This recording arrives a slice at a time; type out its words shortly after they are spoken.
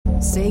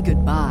Say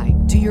goodbye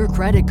to your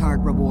credit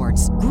card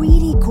rewards.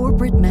 Greedy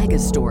corporate mega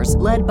stores,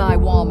 led by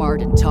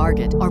Walmart and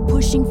Target, are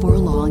pushing for a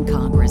law in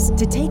Congress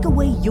to take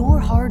away your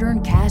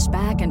hard-earned cash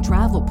back and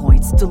travel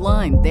points to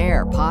line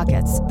their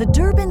pockets. The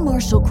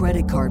Durbin-Marshall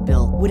credit card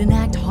bill would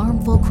enact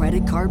harmful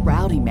credit card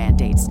routing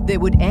mandates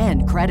that would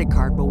end credit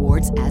card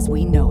rewards as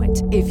we know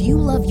it. If you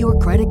love your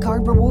credit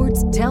card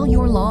rewards, tell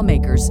your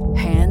lawmakers,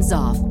 hands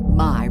off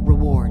my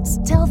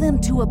rewards. Tell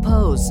them to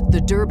oppose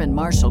the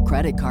Durbin-Marshall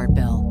credit card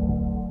bill.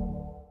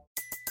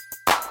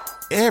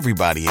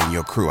 Everybody in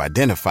your crew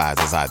identifies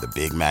as either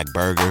Big Mac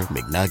Burger,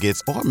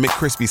 McNuggets, or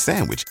McCrispy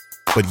Sandwich.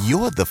 But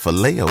you're the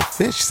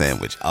Filet-O-Fish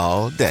Sandwich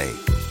all day.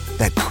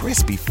 That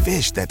crispy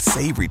fish, that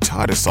savory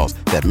tartar sauce,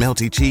 that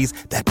melty cheese,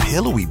 that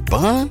pillowy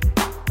bun.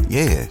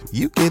 Yeah,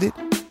 you get it.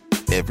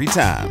 Every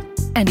time.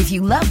 And if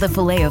you love the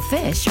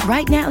Filet-O-Fish,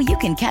 right now you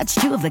can catch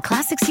two of the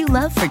classics you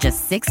love for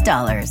just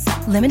 $6.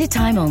 Limited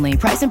time only.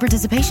 Price and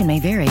participation may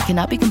vary.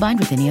 Cannot be combined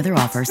with any other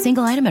offer.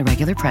 Single item at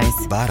regular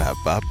price.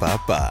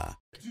 Ba-da-ba-ba-ba.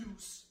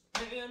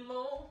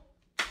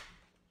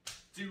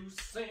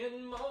 Deuce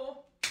and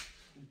more,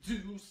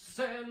 Deuce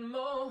and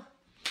more.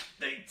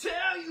 They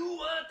tell you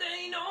what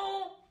they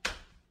know.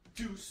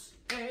 Deuce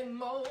and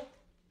more,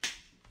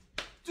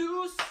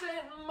 Deuce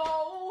and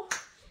more,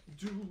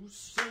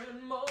 Deuce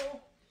and more.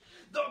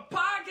 The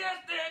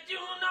podcast that you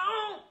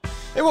know.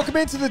 Hey, welcome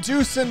into the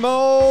Deuce and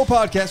Mo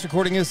podcast.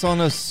 Recording this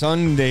on a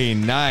Sunday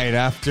night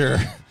after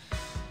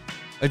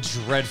a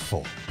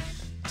dreadful,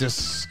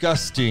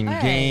 disgusting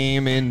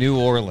game in New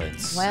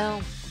Orleans.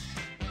 Well,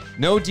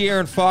 no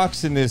De'Aaron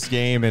Fox in this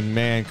game, and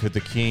man, could the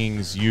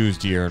Kings use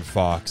De'Aaron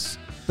Fox.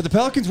 But the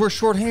Pelicans were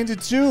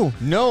shorthanded too.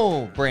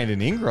 No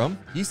Brandon Ingram,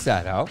 he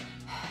sat out.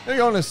 No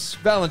Jonas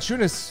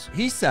Valanciunas,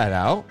 he sat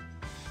out.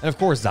 And of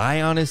course,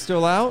 Zion is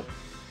still out.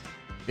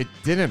 It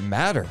didn't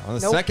matter. On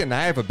the second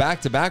night of a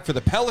back-to-back for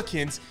the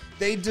Pelicans,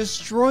 they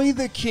destroy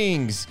the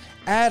Kings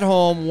at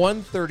home,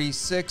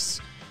 136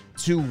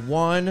 to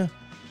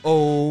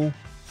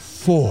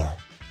 104.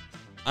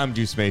 I'm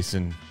Deuce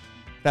Mason.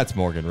 That's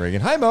Morgan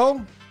Reagan. Hi,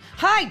 Mo.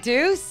 hi,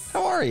 Deuce.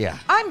 How are you?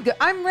 I'm good.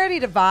 I'm ready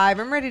to vibe.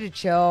 I'm ready to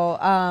chill.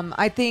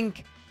 I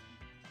think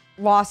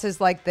losses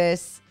like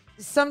this,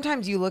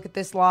 sometimes you look at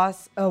a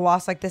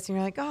loss like this, and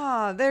you're like,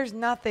 oh, there's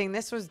nothing.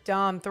 This was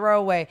dumb.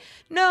 Throwaway.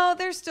 No,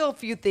 there's still a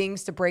few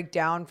things to break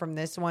down from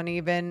this one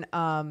even.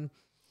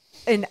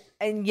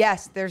 And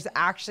yes, there's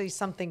actually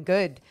something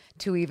good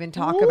to even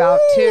talk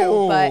about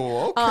too. But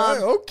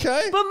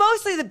okay. But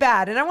mostly the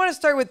bad. And I want to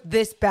start with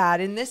this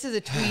bad. And this is a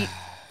tweet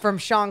from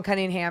Sean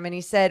Cunningham, and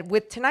he said,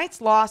 with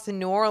tonight's loss in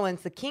New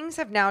Orleans, the Kings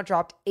have now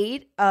dropped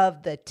 8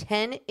 of the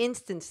 10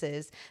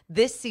 instances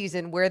this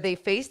season where they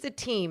faced a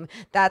team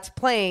that's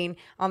playing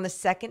on the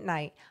second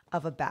night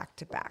of a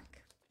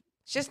back-to-back.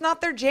 It's just not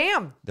their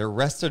jam. Their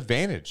rest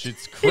advantage.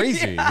 It's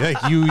crazy.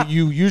 Like you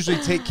usually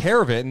take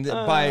care of it, and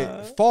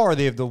by far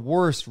they have the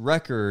worst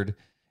record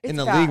in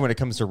the league when it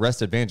comes to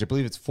rest advantage. I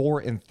believe it's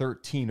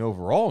 4-13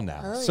 overall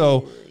now.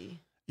 So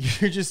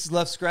you're just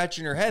left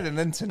scratching your head. And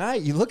then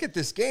tonight you look at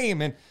this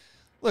game and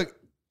look,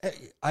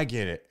 I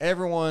get it.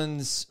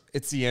 It's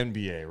the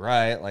NBA,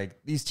 right? Like,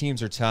 these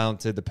teams are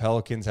talented. The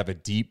Pelicans have a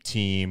deep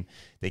team.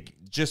 They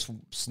just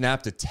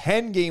snapped a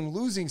 10-game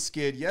losing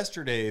skid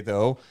yesterday,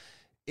 though,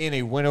 in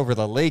a win over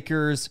the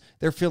Lakers.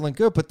 They're feeling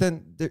good, but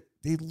then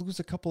they lose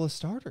a couple of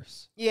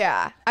starters.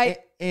 Yeah.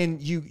 And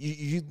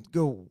you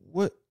go,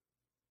 what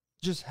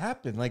just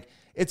happened? Like,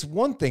 it's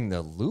one thing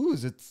to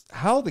lose. It's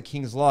how the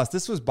Kings lost.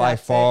 This was by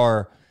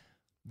far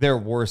their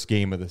worst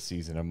game of the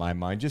season in my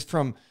mind, just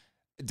from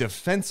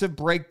defensive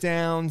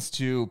breakdowns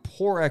to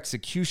poor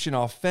execution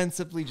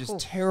offensively, just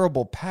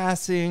terrible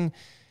passing.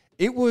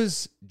 It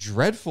was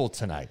dreadful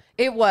tonight.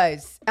 It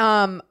was.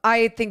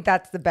 I think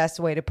that's the best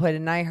way to put it.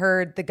 And I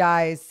heard the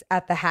guys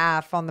at the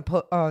half on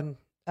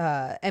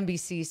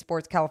NBC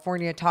Sports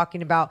California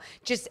talking about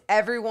just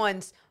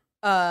everyone's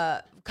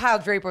Kyle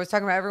Draper was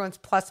talking about everyone's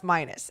plus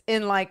minus.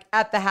 In like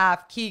at the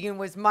half, Keegan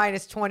was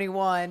minus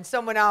 21.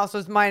 Someone else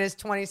was minus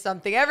 20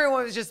 something.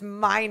 Everyone was just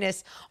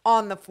minus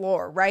on the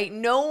floor, right?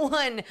 No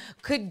one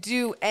could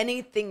do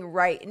anything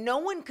right. No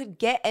one could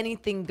get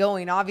anything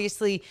going.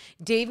 Obviously,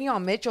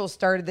 Davion Mitchell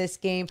started this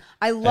game.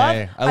 I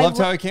loved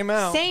how he came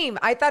out. Same.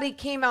 I thought he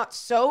came out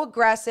so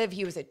aggressive.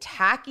 He was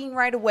attacking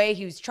right away.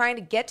 He was trying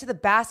to get to the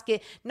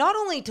basket, not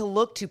only to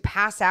look to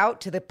pass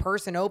out to the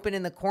person open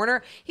in the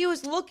corner, he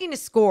was looking to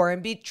score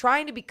and be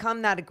trying to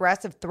become that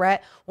aggressive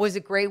threat. Was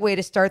a great way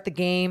to start the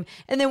game.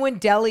 And then when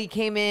Delly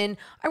came in,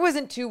 I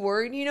wasn't too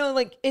worried. You know,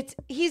 like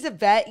he's a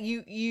vet.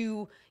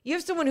 You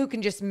have someone who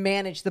can just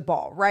manage the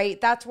ball, right?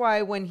 That's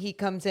why when he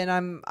comes in,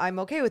 I'm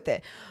okay with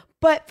it.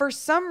 But for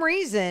some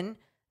reason,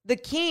 the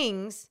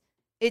Kings,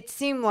 it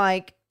seemed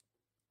like,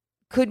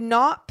 could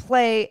not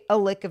play a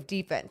lick of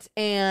defense.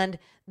 And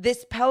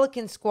this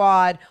Pelican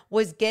squad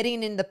was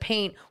getting in the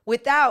paint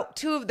without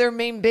two of their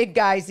main big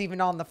guys even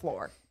on the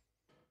floor.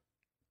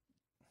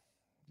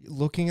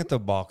 Looking at the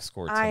box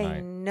score tonight. I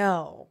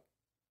know.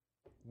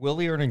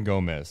 Willie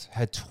Hernangomez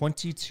had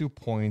 22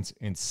 points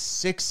and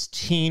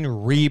 16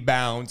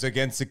 rebounds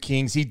against the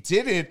Kings. He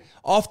did it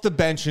off the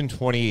bench in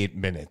 28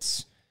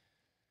 minutes.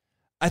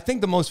 I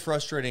think the most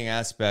frustrating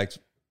aspect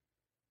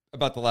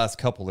about the last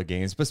couple of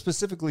games, but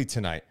specifically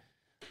tonight,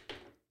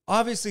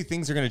 obviously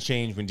things are going to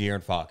change when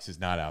De'Aaron Fox is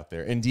not out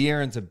there. And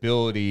De'Aaron's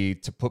ability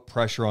to put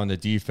pressure on the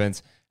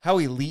defense, how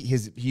elite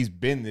he's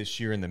been this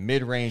year in the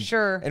mid-range.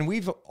 Sure. And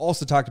we've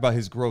also talked about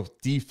his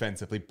growth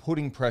defensively,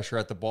 putting pressure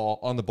at the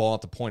ball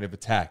at the point of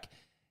attack.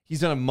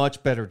 He's done a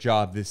much better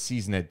job this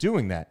season at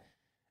doing that.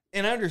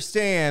 And I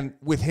understand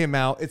with him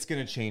out, it's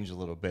going to change a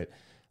little bit.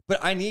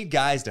 But I need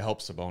guys to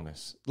help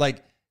Sabonis.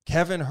 Like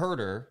Kevin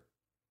Huerter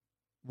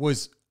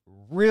was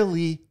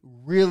really,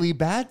 really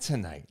bad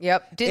tonight.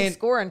 Yep. Didn't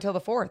score until the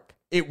fourth.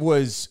 It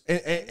was,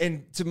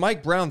 and to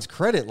Mike Brown's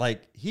credit,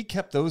 like he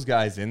kept those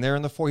guys in there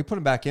in the fourth. He put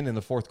them back in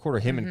the fourth quarter,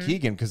 him and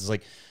Keegan, because it's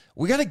like,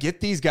 we got to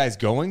get these guys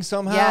going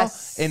somehow.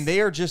 Yes. And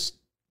they are just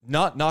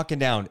not knocking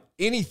down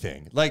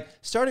anything. Like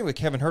starting with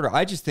Kevin Huerter,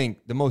 I just think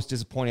the most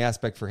disappointing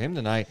aspect for him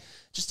tonight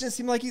just didn't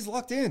seem like he's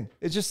locked in.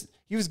 It just,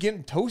 he was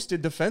getting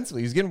toasted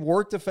defensively. He was getting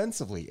worked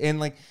defensively. And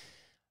like,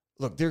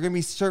 look, there are going to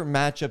be certain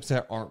matchups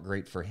that aren't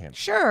great for him.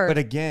 Sure. But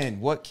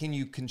again, what can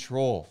you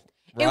control?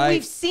 Right? And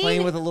we've seen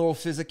playing with a little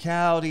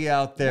physicality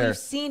out there. We've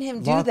seen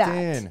him do Locked that.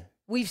 in.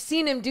 We've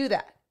seen him do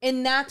that.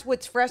 And that's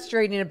what's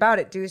frustrating about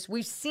it, Deuce.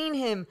 We've seen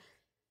him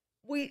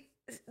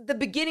the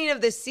beginning of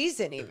this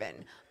season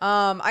even.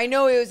 I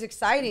know it was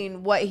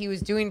exciting what he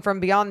was doing from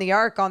beyond the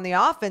arc on the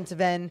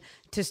offensive end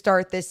to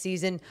start this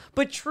season.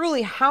 But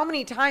truly, how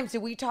many times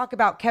did we talk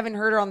about Kevin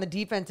Huerter on the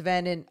defensive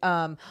end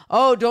and,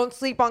 don't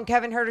sleep on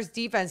Kevin Huerter's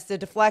defense, the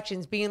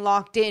deflections, being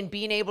locked in,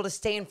 being able to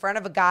stay in front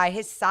of a guy,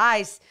 his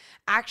size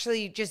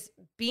actually just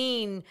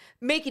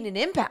making an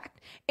impact.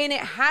 And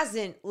it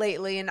hasn't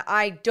lately. And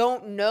I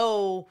don't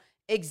know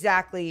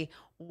exactly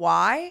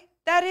why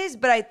that is,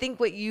 but I think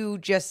what you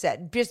just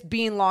said, just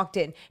being locked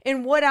in.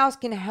 And what else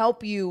can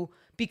help you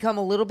become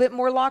a little bit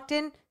more locked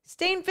in?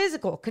 Staying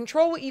physical.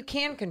 Control what you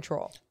can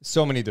control.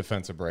 So many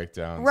defensive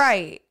breakdowns.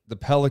 Right. The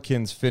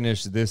Pelicans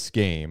finished this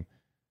game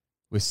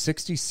with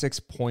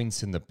 66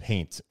 points in the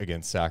paint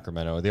against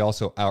Sacramento. They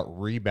also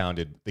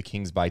out-rebounded the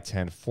Kings by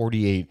 10,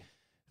 48-38.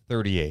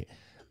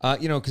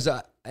 Because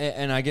I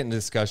get into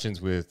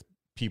discussions with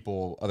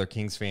people, other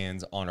Kings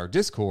fans on our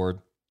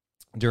Discord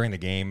during the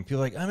game. People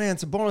are like, oh man,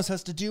 Sabonis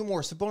has to do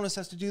more. Sabonis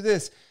has to do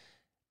this.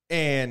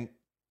 And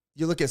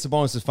you look at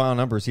Sabonis' final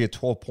numbers. He had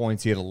 12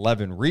 points. He had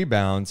 11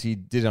 rebounds. He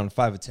did it on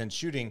 5 of 10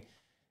 shooting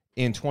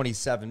in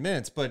 27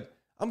 minutes. But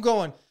I'm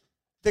going,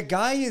 the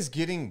guy is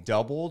getting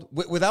doubled.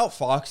 Without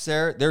Fox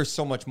there's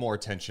so much more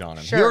attention on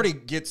him. Sure. He already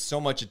gets so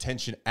much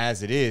attention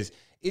as it is.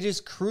 It is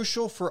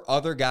crucial for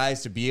other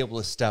guys to be able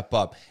to step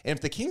up. And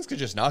if the Kings could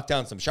just knock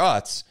down some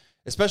shots,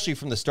 especially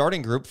from the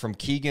starting group, from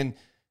Keegan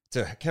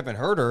to Kevin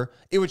Huerter,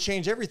 it would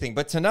change everything.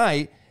 But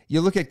tonight,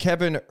 you look at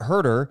Kevin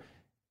Huerter,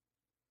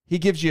 he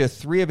gives you a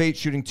 3 of 8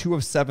 shooting, 2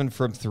 of 7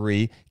 from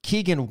 3.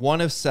 Keegan,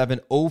 1 of 7,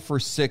 0 for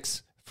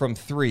 6 from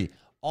 3.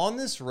 On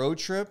this road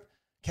trip,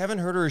 Kevin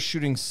Huerter is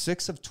shooting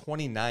 6 of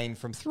 29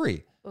 from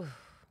 3.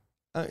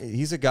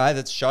 He's a guy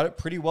that's shot it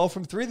pretty well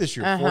from 3 this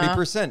year,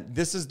 40%.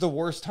 This is the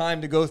worst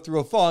time to go through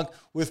a funk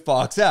with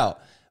Fox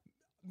out.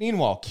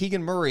 Meanwhile,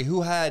 Keegan Murray,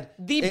 who had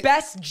the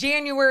best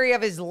January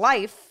of his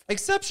life.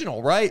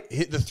 Exceptional, right?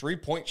 The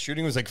 3-point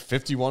shooting was like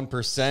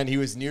 51%. He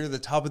was near the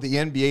top of the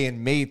NBA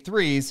and made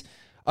threes.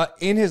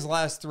 In his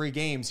last 3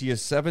 games, he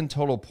has 7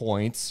 total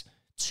points,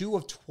 2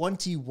 of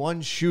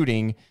 21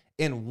 shooting,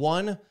 and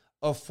 1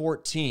 of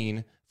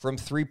 14 from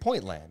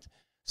 3-point land.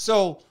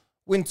 So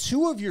when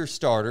 2 of your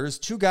starters,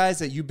 2 guys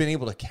that you've been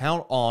able to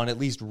count on, at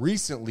least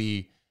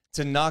recently,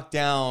 to knock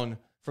down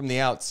from the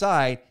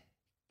outside,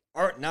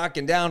 aren't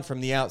knocking down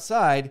from the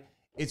outside,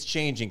 it's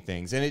changing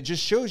things. And it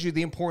just shows you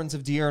the importance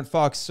of De'Aaron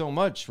Fox so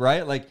much,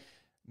 right? Like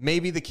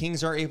maybe the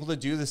Kings aren't able to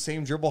do the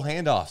same dribble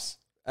handoffs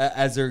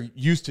as they're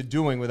used to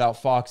doing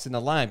without Fox in the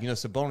lineup.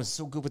 Sabonis is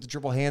so good with the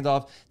dribble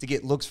handoff to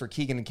get looks for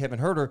Keegan and Kevin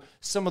Huerter.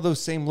 Some of those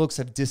same looks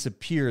have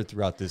disappeared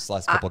throughout this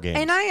last couple games.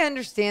 And I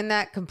understand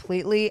that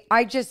completely.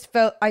 I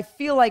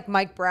feel like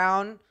Mike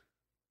Brown,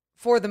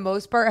 for the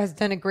most part, has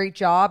done a great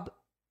job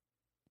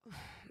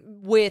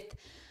with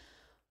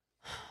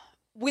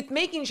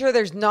making sure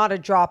there's not a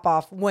drop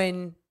off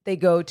when they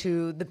go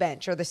to the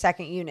bench or the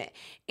second unit.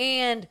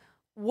 And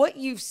what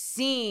you've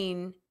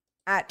seen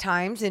at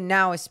times, and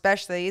now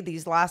especially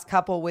these last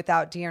couple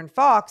without De'Aaron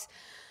Fox,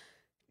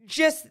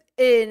 just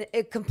in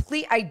a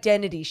complete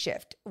identity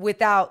shift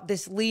without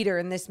this leader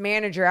and this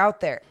manager out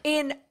there.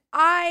 And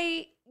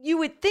you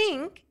would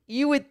think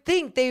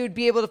they would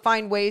be able to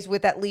find ways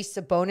with at least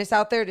Sabonis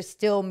out there to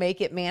still make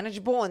it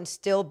manageable and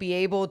still be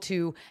able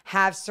to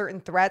have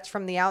certain threats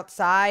from the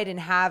outside and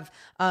have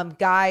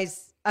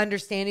guys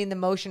understanding the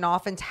motion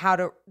offense, how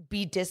to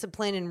be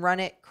disciplined and run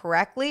it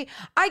correctly.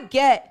 I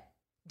get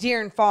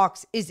De'Aaron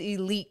Fox is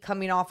elite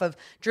coming off of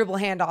dribble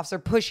handoffs or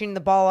pushing the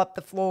ball up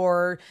the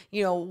floor,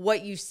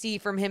 what you see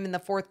from him in the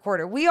fourth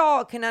quarter. We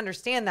all can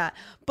understand that.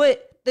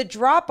 But the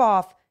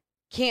drop-off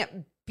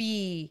can't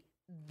be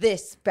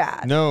this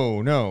bad.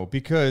 No,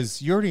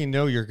 because you already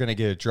know you're going to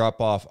get a drop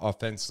off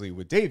offensively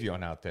with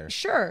Davion out there.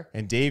 Sure.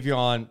 And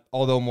Davion,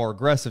 although more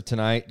aggressive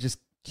tonight, just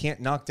can't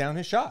knock down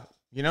his shot.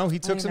 You know, he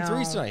took some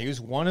threes tonight. He was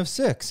 1 of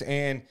 6.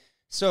 And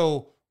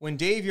so when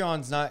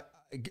Davion's not,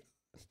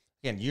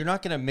 again, you're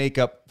not going to make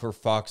up for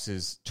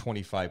Fox's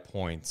 25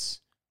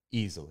 points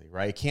easily,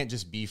 right? It can't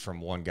just be from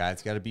one guy.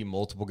 It's got to be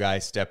multiple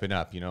guys stepping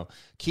up. You know,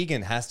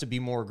 Keegan has to be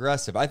more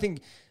aggressive. I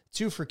think,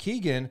 too, for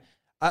Keegan,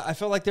 I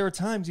felt like there were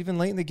times, even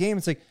late in the game,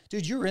 it's like,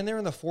 dude, you're in there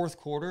in the fourth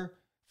quarter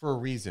for a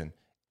reason.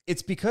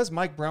 It's because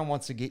Mike Brown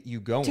wants to get you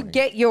going. To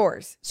get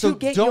yours. So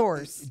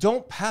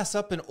don't pass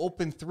up an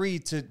open 3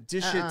 to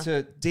dish it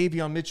to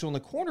Davion Mitchell in the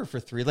corner for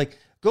 3. Like,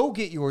 go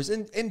get yours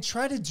and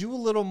try to do a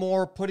little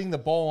more putting the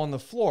ball on the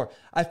floor.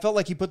 I felt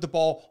like he put the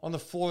ball on the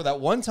floor that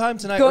one time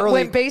tonight early.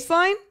 Went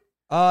baseline?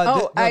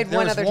 I had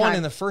one other one time.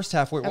 in the first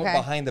half where it went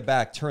behind the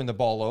back, turned the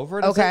ball over.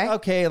 And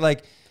Okay.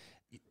 Like,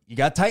 you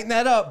got to tighten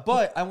that up,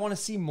 but I want to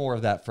see more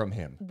of that from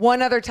him.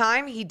 One other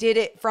time, he did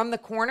it from the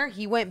corner.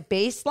 He went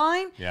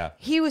baseline. Yeah.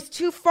 He was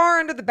too far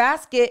under the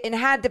basket and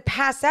had to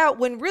pass out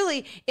when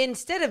really,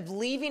 instead of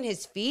leaving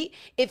his feet,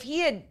 if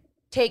he had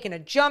taken a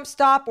jump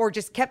stop or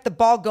just kept the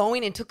ball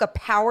going and took a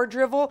power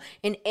dribble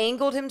and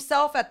angled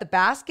himself at the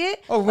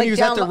basket. Oh, when he was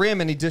at the rim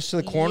and he dished to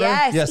the corner?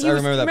 Yes, I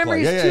remember that play.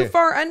 He was too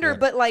far under,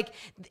 but like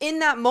in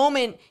that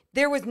moment,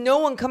 there was no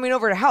one coming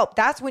over to help.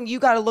 That's when you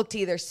got to look to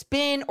either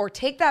spin or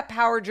take that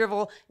power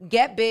dribble,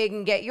 get big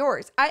and get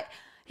yours.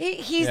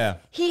 He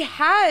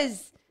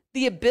has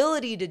the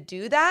ability to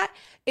do that.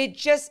 It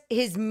just,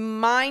 his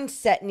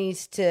mindset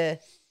needs to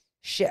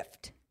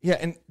shift. Yeah,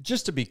 and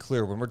just to be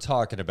clear, when we're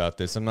talking about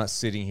this, I'm not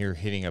sitting here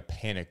hitting a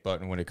panic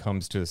button when it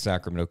comes to the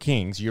Sacramento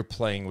Kings. You're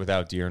playing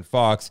without De'Aaron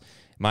Fox. In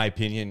my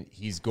opinion,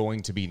 he's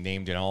going to be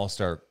named an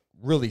All-Star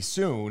really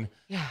soon.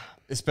 Yeah.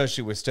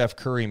 Especially with Steph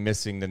Curry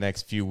missing the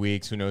next few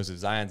weeks. Who knows if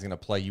Zion's going to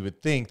play? You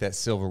would think that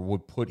Silver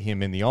would put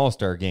him in the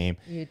All-Star game.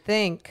 You'd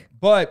think.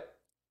 But,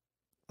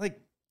 like,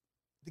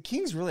 the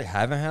Kings really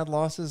haven't had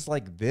losses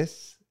like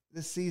this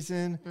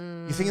season.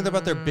 You're thinking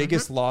about their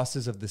biggest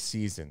losses of the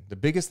season. The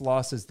biggest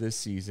losses this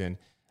season,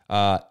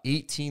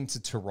 18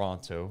 to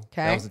Toronto.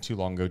 Okay. That wasn't too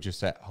long ago,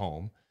 just at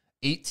home.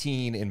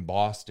 18 in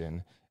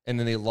Boston. And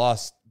then they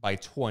lost by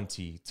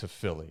 20 to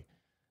Philly.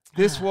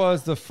 This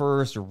was the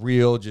first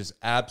real, just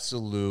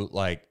absolute,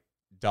 like,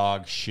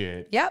 dog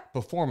shit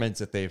performance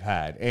that they've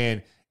had.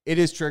 And it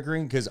is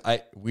triggering because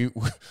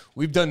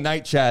we've done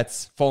night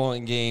chats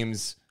following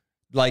games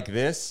like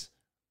this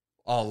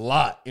a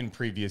lot in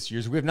previous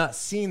years. We have not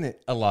seen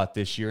it a lot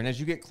this year. And as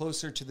you get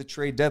closer to the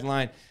trade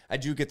deadline, I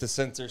do get to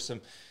sense there's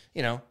some,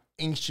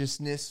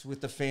 anxiousness with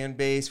the fan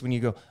base when you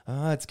go,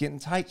 it's getting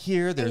tight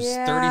here. There's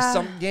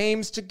 30-something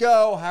games to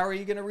go. How are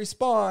you going to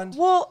respond?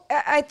 Well,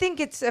 I think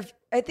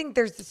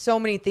there's so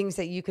many things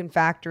that you can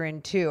factor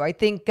in too. I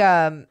think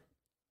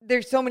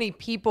there's so many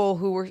people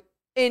who were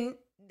in.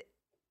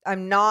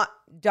 I'm not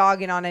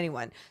dogging on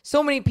anyone.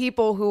 So many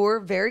people who were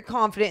very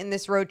confident in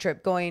this road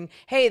trip going,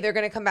 hey, they're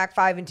going to come back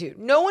 5-2.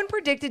 No one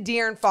predicted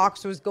De'Aaron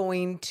Fox was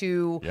going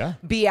to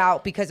be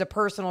out because of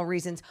personal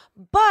reasons.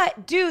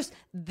 But, Deuce,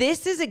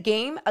 this is a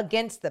game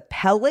against the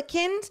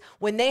Pelicans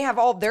when they have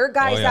all their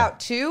guys out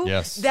too,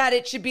 that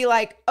it should be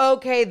like,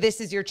 okay, this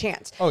is your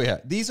chance. Oh, yeah.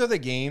 These are the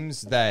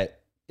games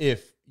that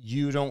if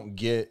you don't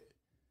get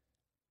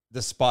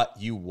the spot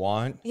you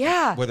want,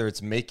 whether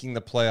it's making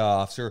the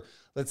playoffs or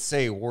let's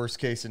say worst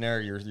case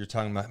scenario, you're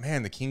talking about,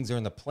 man, the Kings are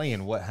in the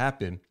play-in. What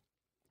happened?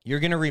 You're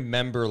going to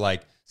remember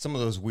like some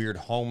of those weird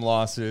home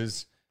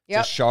losses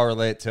to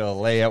Charlotte, to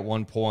LA at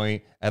one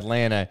point,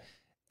 Atlanta.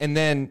 And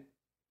then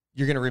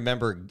you're going to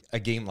remember a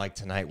game like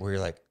tonight where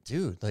you're like,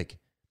 dude, like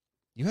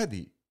you had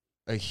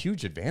a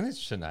huge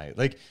advantage tonight.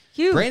 Like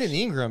Brandon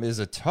Ingram is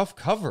a tough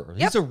cover.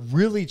 He's a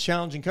really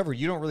challenging cover.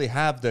 You don't really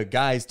have the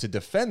guys to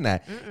defend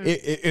that.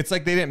 It's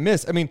like they didn't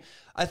miss. I mean,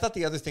 I thought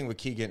the other thing with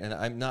Keegan, and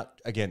I'm not,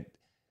 again,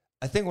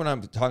 I think when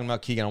I'm talking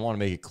about Keegan, I want to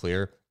make it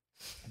clear.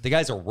 The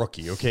guy's a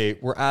rookie, okay?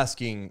 We're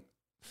asking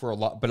for a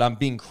lot, but I'm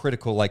being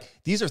critical. Like,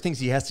 these are things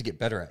he has to get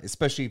better at,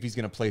 especially if he's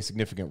going to play a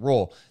significant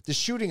role. The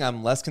shooting,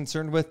 I'm less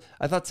concerned with.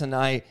 I thought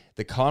tonight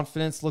the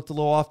confidence looked a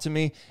little off to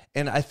me,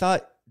 and I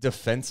thought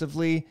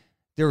defensively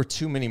there were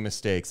too many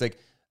mistakes. Like,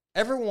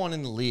 everyone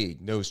in the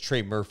league knows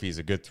Trey Murphy is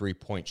a good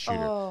three-point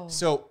shooter.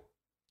 So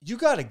you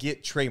got to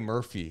get Trey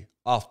Murphy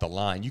off the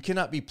line. You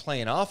cannot be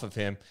playing off of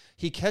him.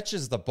 He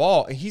catches the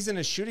ball and he's in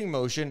a shooting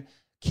motion.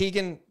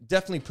 Keegan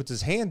definitely puts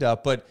his hand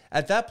up, but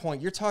at that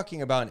point, you're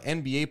talking about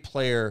an NBA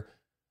player.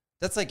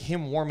 That's like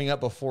him warming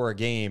up before a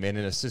game and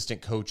an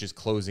assistant coach is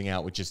closing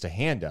out with just a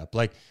hand up.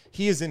 Like,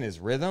 he is in his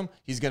rhythm.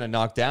 He's going to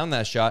knock down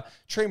that shot.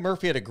 Trey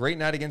Murphy had a great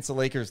night against the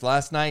Lakers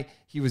last night.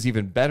 He was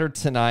even better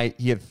tonight.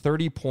 He had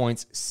 30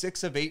 points,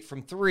 6 of 8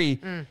 from 3.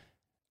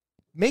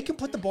 Make him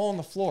put the ball on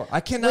the floor.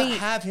 I cannot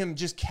have him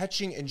just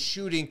catching and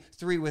shooting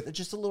 3 with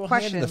just a little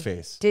hand in the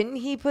face. Didn't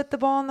he put the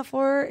ball on the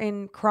floor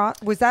and cross?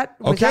 Was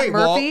that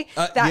Murphy?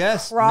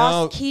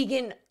 Crossed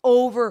Keegan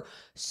over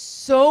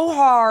so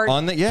hard.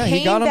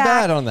 He got him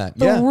bad on that.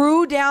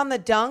 Threw down the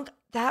dunk.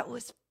 That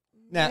was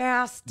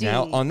nasty.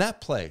 Now, on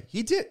that play,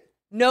 he did.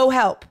 No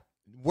help.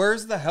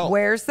 Where's the help?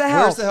 Where's the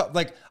help?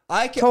 Like,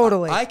 I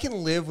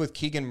can live with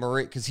Keegan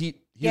Murray because he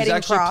was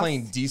actually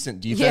playing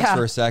decent defense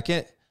for a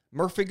second.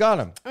 Murphy got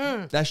him.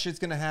 That shit's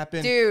gonna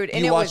happen, dude.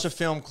 And you watch the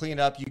film, clean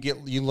up.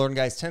 You learn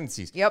guys'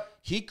 tendencies. Yep.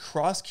 He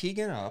crossed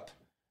Keegan up,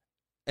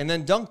 and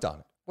then dunked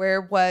on it.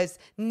 Where was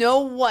no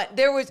one?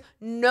 There was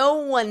no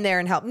one there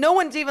and help. No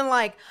one's even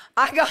like,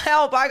 I got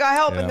help.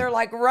 Yeah. And they're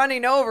like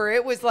running over.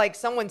 It was like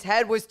someone's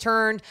head was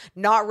turned,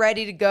 not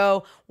ready to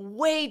go.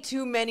 Way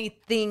too many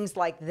things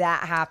like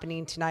that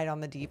happening tonight on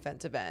the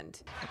defensive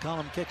end.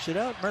 McCollum kicks it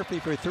out. Murphy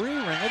for three.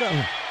 Ring it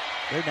up.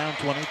 They're down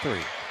 23.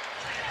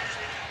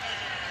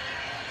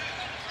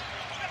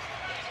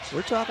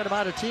 We're talking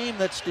about a team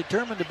that's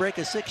determined to break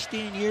a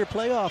 16-year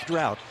playoff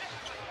drought.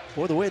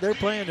 For the way they're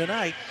playing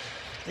tonight,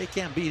 they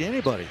can't beat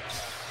anybody.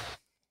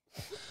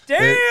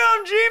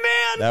 Damn,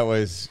 G-Man! That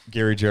was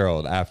Gary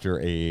Gerald after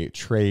a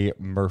Trey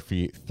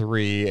Murphy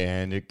 3,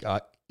 and it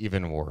got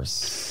even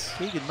worse.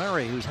 Keegan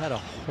Murray, who's had a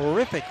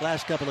horrific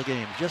last couple of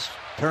games, just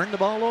turned the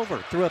ball over,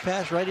 threw a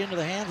pass right into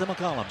the hands of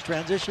McCollum.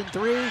 Transition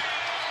 3,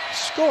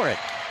 score it.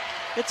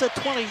 It's a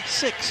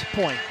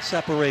 26-point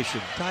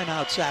separation.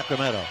 Timeout,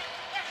 Sacramento.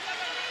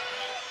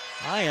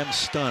 I am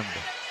stunned.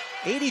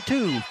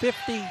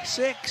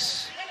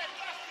 82-56.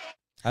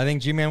 I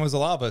think G-Man was a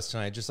lot of us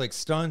tonight, just like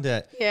stunned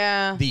at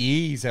the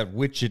ease at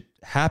which it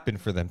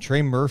happened for them.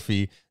 Trey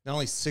Murphy, not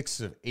only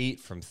 6 of 8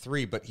 from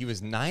 3, but he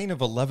was 9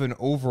 of 11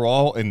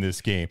 overall in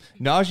this game.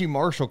 Najee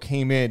Marshall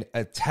came in,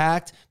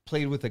 attacked,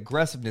 played with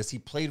aggressiveness. He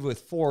played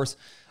with force.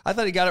 I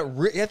thought he got it.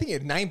 I think he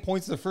had 9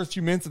 points in the first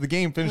few minutes of the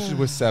game, finishes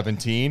with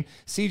 17.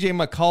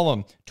 CJ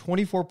McCollum,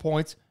 24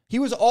 points. He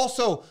was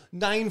also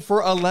 9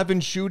 for 11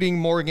 shooting,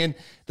 Morgan.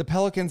 The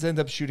Pelicans end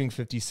up shooting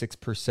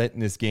 56% in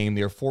this game.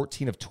 They are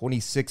 14 of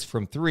 26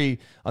 from 3.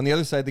 On the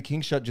other side, the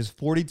Kings shot just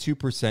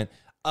 42%,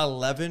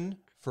 11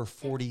 for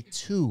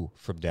 42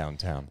 from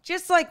downtown.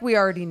 Just like we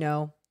already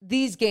know,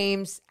 these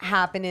games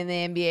happen in the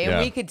NBA. Yeah.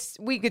 And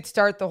we could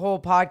start the whole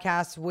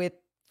podcast with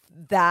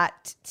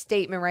that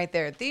statement right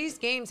there. These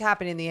games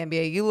happen in the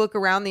NBA. You look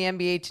around the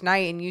NBA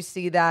tonight and you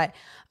see that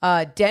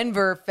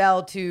Denver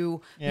fell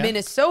to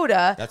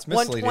Minnesota. That's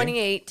misleading.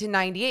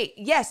 128-98.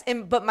 Yes,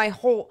 but my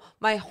whole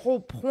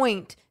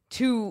point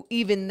to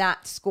even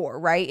that score,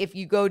 right? If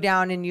you go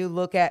down and you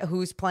look at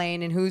who's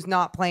playing and who's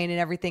not playing and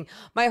everything.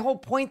 My whole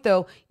point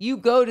though, you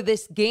go to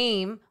this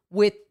game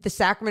with the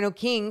Sacramento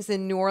Kings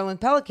and New Orleans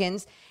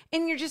Pelicans,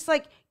 and you're just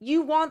like,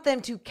 you want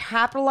them to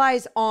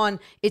capitalize on,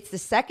 it's the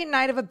second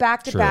night of a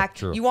back-to-back.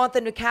 True. You want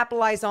them to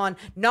capitalize on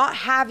not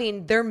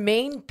having their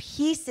main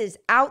pieces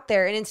out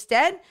there. And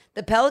instead,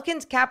 the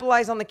Pelicans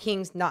capitalize on the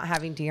Kings not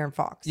having De'Aaron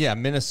Fox. Yeah,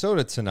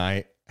 Minnesota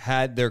tonight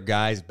had their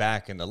guys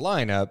back in the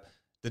lineup.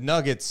 The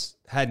Nuggets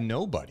had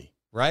nobody,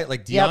 right?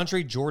 Like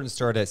DeAndre Jordan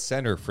started at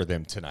center for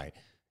them tonight.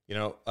 You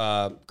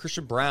know,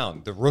 Christian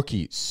Brown, the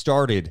rookie,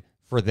 started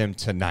for them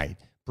tonight.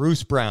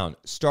 Bruce Brown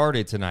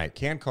started tonight.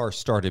 Kankar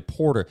started.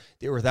 Porter.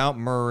 They were without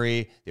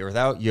Murray. They were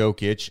without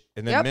Jokic.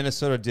 And then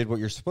Minnesota did what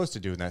you're supposed to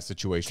do in that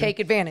situation. Take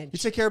advantage. You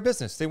take care of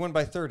business. They won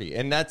by 30.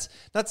 And that's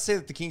not to say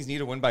that the Kings need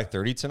to win by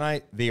 30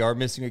 tonight. They are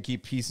missing a key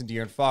piece in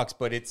De'Aaron Fox,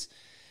 but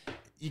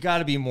you got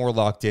to be more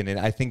locked in. And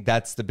I think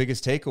that's the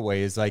biggest takeaway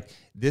is like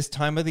this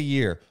time of the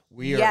year,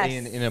 we are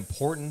in an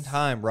important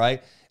time,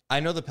 right? I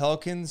know the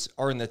Pelicans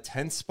are in the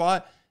 10th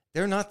spot.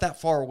 They're not that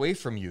far away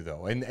from you,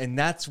 though, and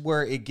that's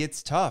where it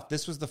gets tough.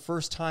 This was the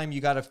first time you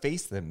got to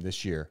face them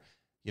this year.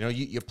 You know,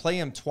 you play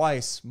them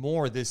twice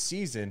more this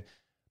season,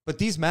 but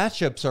these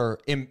matchups are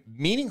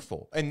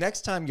meaningful. And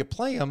next time you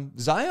play them,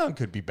 Zion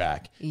could be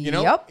back. You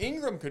know,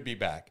 Ingram could be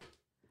back.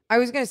 I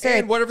was going to say,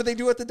 and whatever they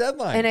do at the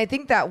deadline. And I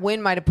think that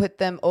win might have put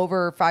them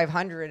over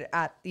 500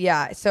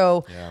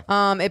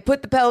 it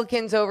put the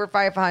Pelicans over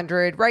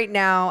 500 right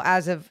now.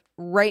 As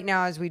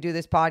we do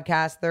this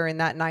podcast, they're in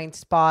that 9th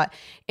spot.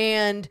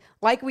 And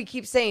like we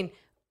keep saying,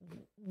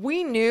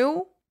 we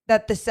knew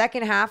that the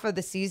second half of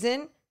the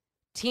season,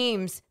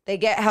 teams, they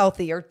get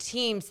healthy, or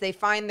teams, they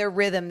find their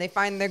rhythm, they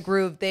find their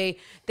groove, they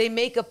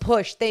make a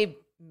push, they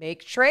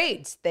make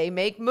trades, they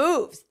make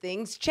moves,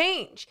 things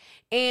change.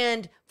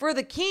 And for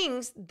the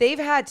Kings, they've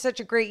had such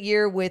a great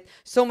year with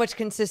so much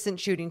consistent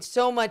shooting,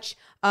 so much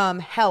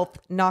health,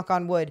 knock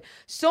on wood,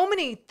 so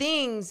many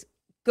things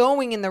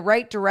going in the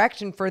right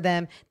direction for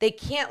them. They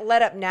can't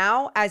let up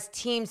now as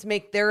teams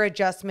make their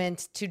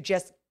adjustments to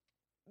just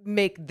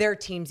make their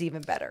teams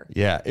even better.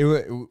 Yeah,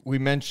 we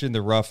mentioned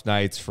the rough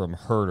nights from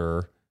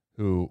Herter,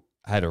 who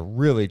had a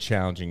really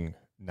challenging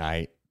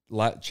night,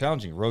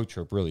 challenging road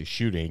trip, really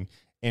shooting,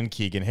 and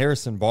Keegan.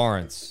 Harrison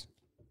Barnes,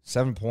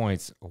 7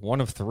 points,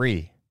 1 of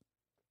 3.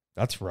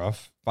 That's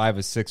rough. 5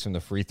 of 6 from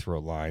the free throw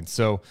line.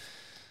 So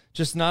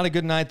just not a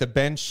good night. The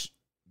bench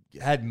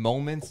had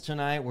moments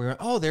tonight where,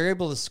 they're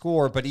able to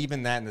score, but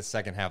even that in the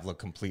second half looked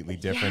completely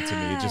different to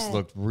me. It just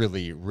looked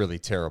really, really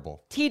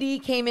terrible.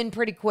 TD came in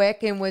pretty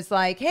quick and was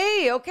like,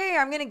 hey, okay,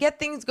 I'm going to get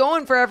things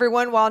going for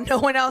everyone while no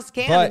one else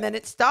can, and then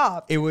it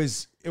stopped. It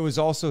was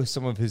also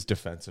some of his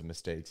defensive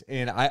mistakes.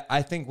 And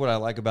I think what I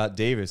like about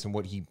Davis and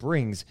what he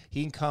brings,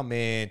 he can come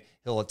in,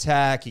 he'll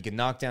attack, he can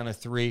knock down a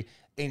three,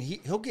 and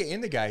he'll get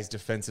in the guys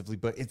defensively,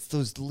 but it's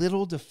those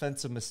little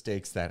defensive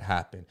mistakes that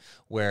happen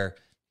where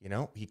 –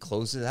 he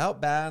closes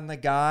out bad on the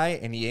guy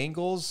and he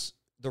angles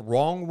the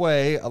wrong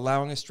way,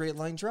 allowing a straight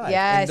line drive.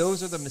 Yes. And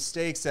those are the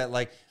mistakes that,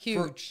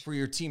 huge for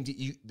your team,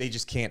 they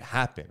just can't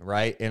happen,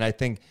 right? And I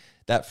think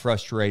that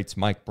frustrates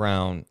Mike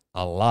Brown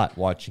a lot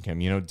watching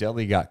him.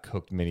 Deli got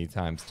cooked many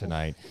times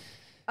tonight.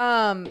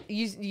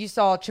 You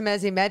saw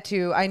Chimeze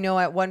Metu. I know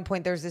at one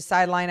point there's a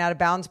sideline out of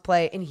bounds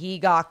play and he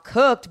got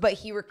cooked, but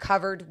he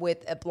recovered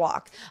with a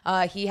block.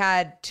 He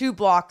had 2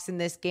 blocks in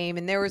this game,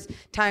 and there was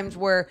times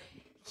where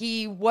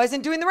he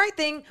wasn't doing the right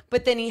thing,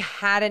 but then he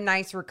had a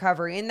nice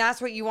recovery. And that's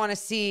what you want to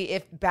see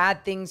if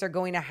bad things are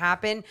going to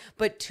happen.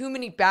 But too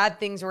many bad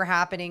things were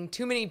happening.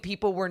 Too many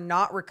people were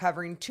not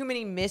recovering. Too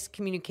many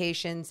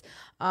miscommunications.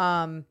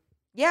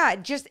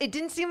 It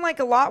didn't seem like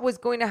a lot was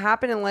going to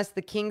happen unless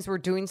the Kings were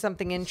doing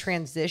something in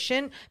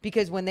transition,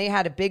 because when they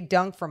had a big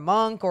dunk from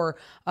Monk or,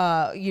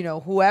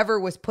 whoever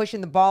was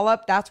pushing the ball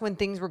up, that's when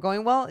things were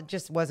going well. It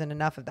just wasn't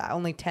enough of that.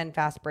 Only 10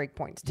 fast break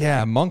points.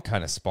 Yeah, Monk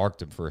kind of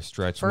sparked him for a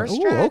stretch.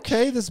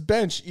 Okay, this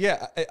bench.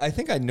 Yeah, I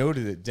think I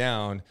noted it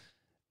down.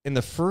 In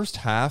the first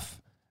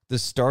half, the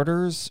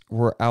starters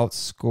were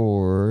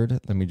outscored.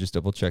 Let me just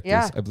double check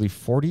this. I believe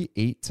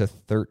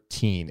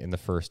 48-13 in the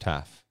first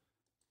half.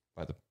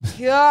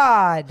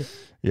 God.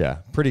 Yeah,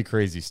 pretty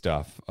crazy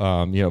stuff.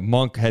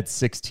 Monk had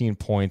 16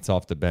 points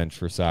off the bench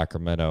for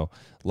Sacramento.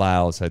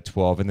 Lyles had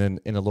 12. And then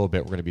in a little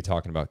bit, we're going to be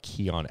talking about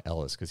Keon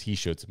Ellis because he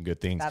showed some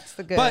good things. That's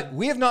the good. But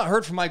we have not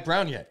heard from Mike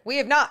Brown yet. We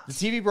have not. The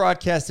TV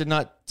broadcast did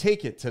not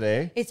take it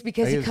today. It's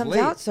because he comes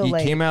out so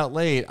late. He came out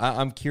late.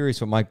 I'm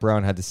curious what Mike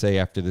Brown had to say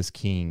after this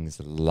Kings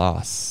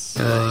loss.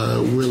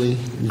 Willie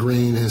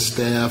Green, his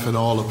staff, and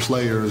all the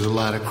players a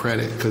lot of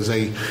credit because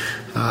they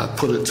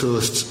put it to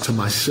us, to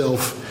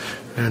myself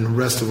and the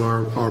rest of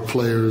our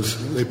players.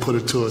 They put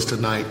it to us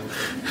tonight.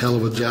 Hell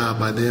of a job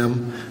by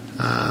them.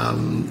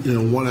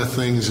 One of the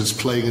things that's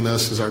plaguing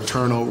us is our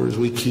turnovers.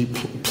 We keep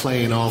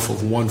playing off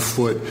of 1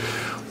 foot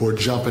or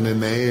jumping in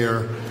the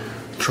air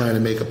trying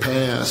to make a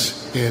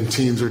pass, and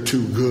teams are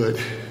too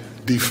good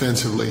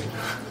defensively.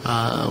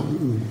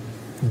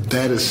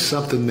 That is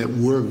something that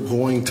we're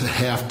going to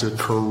have to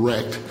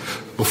correct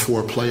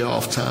before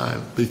playoff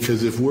time,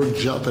 because if we're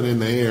jumping in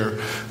the air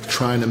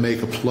trying to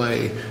make a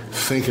play,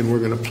 thinking we're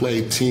going to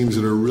play teams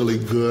that are really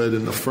good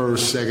in the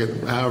first,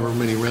 second, however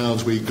many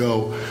rounds we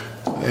go,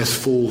 that's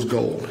fool's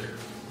gold.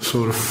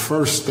 So the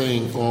first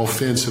thing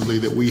offensively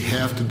that we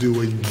have to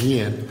do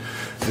again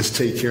is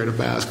take care of the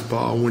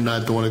basketball. We're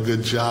not doing a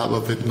good job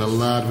of it, and a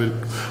lot of it,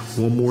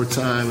 one more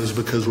time, is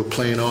because we're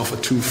playing off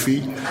of 2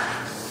 feet,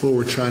 or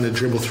we're trying to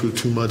dribble through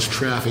too much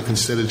traffic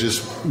instead of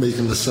just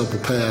making the simple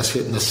pass,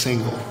 hitting a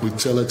single. We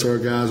tell it to our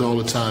guys all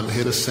the time,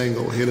 hit a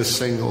single, hit a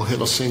single, hit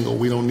a single.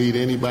 We don't need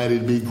anybody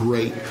to be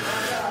great.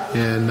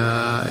 And,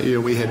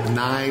 we had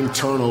 9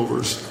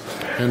 turnovers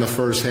in the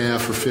first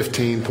half for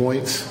 15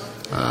 points.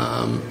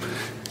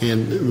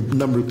 And the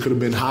number could have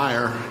been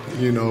higher,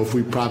 if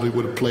we probably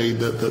would have played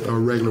the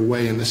regular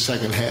way in the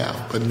second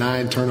half. But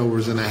 9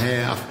 turnovers in a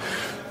half,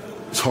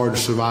 it's hard to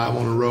survive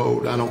on the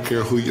road. I don't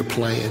care who you're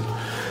playing.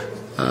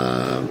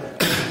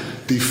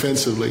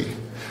 Defensively,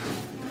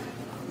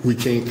 we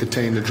can't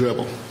contain the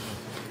dribble.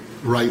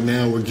 Right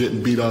now, we're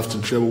getting beat off the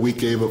dribble. We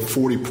gave up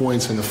 40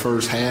 points in the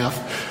first half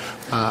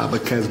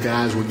because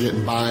guys were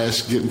getting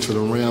biased, getting to the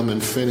rim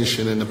and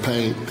finishing in the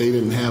paint. They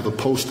didn't have a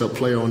post-up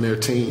player on their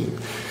team.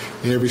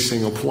 Every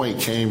single point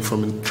came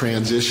from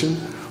transition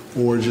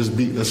or just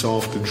beating us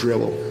off the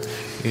dribble.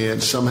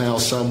 And somehow,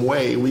 some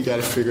way, we got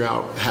to figure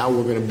out how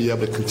we're going to be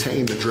able to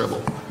contain the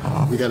dribble.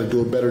 We got to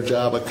do a better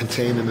job of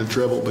containing the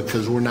dribble,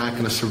 because we're not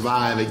going to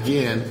survive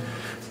again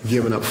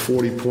giving up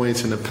 40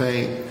 points in the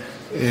paint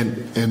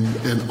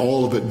and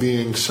all of it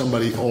being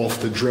somebody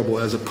off the dribble,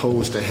 as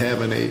opposed to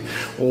having a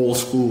old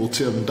school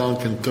Tim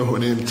Duncan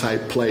throwing in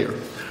type player.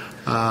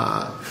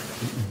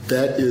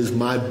 That is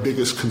my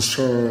biggest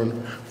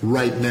concern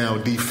right now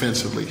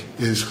defensively,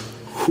 is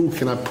who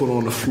can I put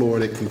on the floor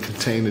that can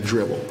contain the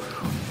dribble.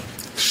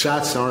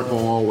 Shots aren't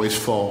going to always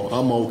fall.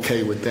 I'm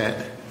okay with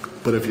that.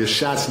 But if your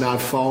shot's not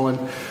falling,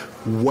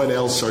 what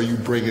else are you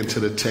bringing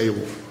to the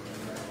table?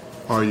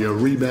 Are you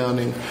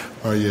rebounding?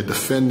 Are you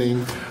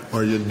defending?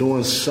 Are you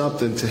doing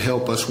something to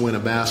help us win a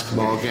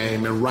basketball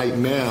game? And right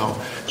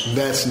now,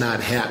 that's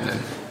not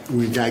happening.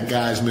 We got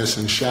guys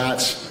missing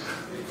shots,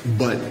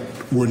 but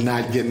we're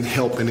not getting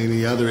help in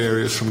any other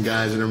areas from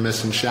guys that are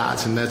missing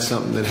shots, and that's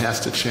something that has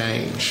to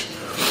change.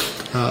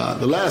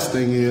 The last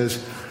thing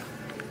is,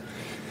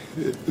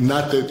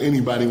 not that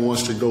anybody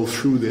wants to go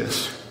through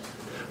this,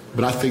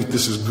 but I think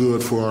this is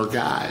good for our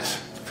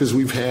guys, because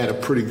we've had a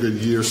pretty good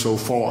year so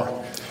far.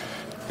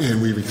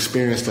 and we've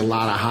experienced a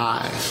lot of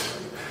highs.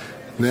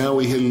 Now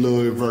we hit a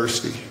little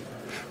adversity.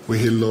 We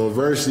hit a little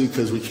adversity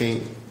because we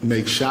can't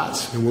make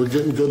shots, and we're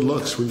getting good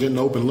looks. We're getting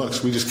open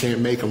looks. We just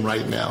can't make them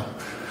right now.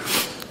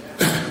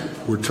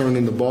 We're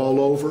turning the ball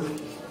over.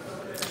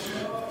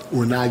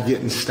 We're not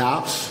getting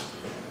stops.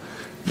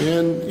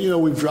 And,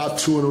 we've dropped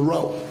 2 in a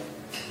row.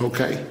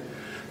 Okay?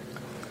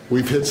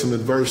 We've hit some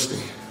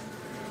adversity.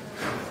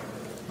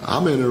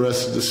 I'm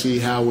interested to see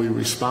how we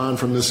respond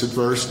from this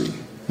adversity,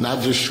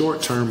 not just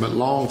short term, but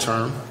long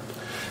term,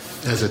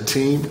 as a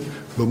team,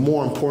 but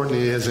more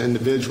importantly, as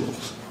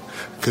individuals.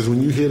 Because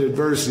when you hit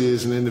adversity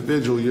as an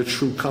individual, your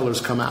true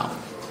colors come out.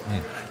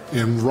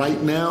 And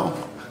right now,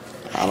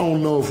 I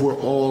don't know if we're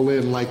all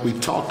in like we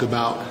talked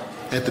about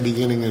at the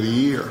beginning of the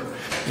year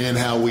and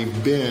how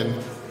we've been,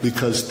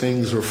 because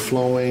things are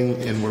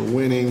flowing and we're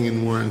winning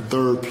and we're in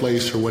third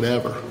place or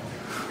whatever.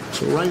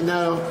 So right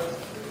now,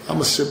 I'm going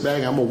to sit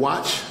back, I'm going to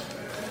watch,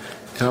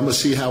 and I'm going to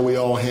see how we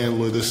all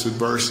handle this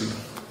adversity.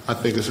 I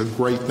think it's a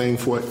great thing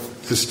for it.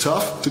 It's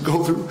tough to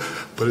go through,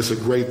 but it's a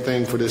great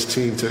thing for this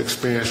team to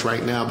experience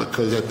right now,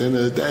 because at the end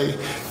of the day,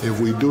 if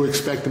we do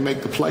expect to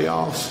make the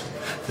playoffs,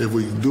 if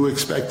we do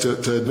expect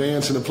to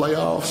advance in the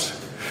playoffs,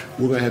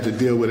 we're going to have to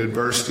deal with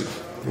adversity.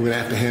 We're going to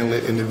have to handle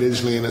it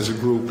individually and as a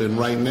group. And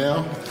right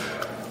now,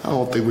 I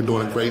don't think we're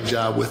doing a great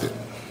job with it.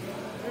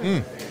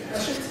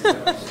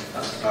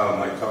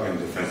 Mike, talking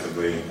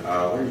defensively,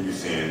 what are you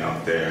seeing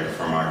out there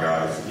from our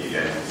guys? You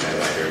guys said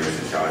like they're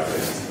missing shots,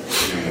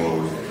 shooting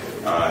moves.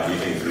 Do you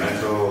think it's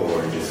mental,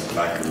 or just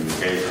lack of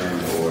communication,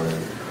 or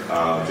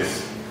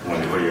just what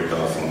are your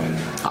thoughts on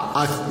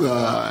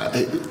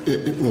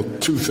it? Well,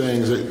 2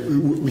 things.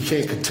 We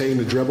can't contain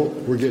the dribble.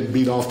 We're getting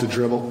beat off the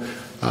dribble.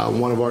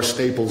 One of our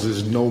staples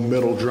is no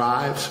middle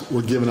drives.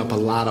 We're giving up a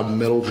lot of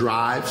middle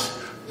drives.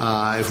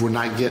 If we're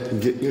not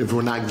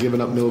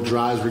giving up middle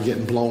drives, we're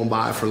getting blown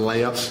by for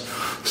layups.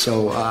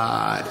 So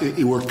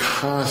we're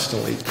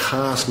constantly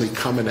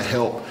coming to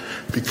help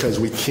because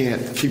we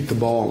can't keep the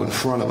ball in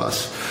front of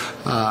us.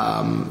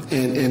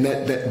 And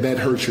that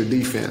hurts your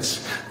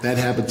defense. That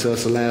happened to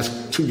us the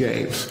last 2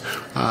 games.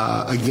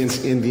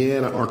 Against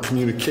Indiana, our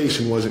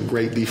communication wasn't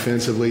great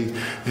defensively,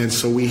 and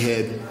so we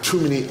had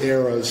too many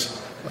errors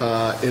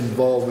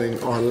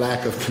involving our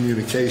lack of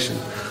communication.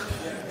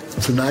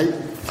 Tonight,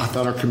 I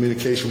thought our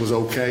communication was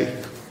okay.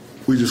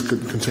 We just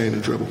couldn't contain the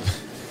dribble.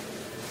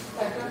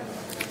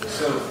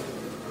 So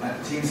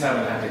teams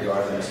haven't had to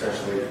guard them,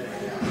 especially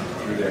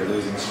through their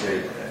losing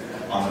streak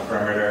on the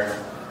perimeter.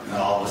 And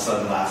then all of a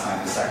sudden last night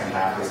in the second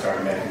half, they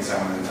started making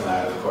some, and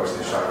tonight, of course,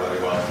 they shot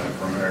really well from the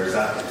perimeter.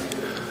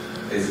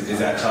 Is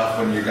that tough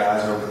when you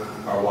guys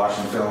are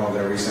watching film of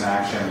their recent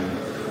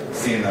action,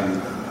 seeing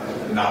them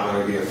not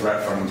really be a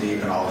threat from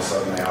deep, and all of a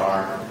sudden they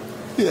are?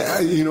 Yeah,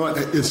 you know what?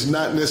 It's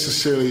not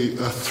necessarily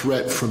a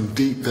threat from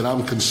deep that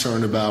I'm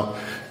concerned about.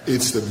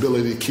 It's the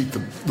ability to keep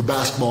the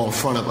basketball in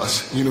front of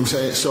us. You know what I'm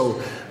saying?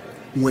 So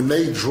when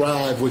they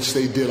drive, which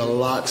they did a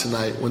lot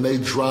tonight, when they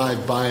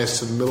drive by us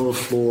to the middle of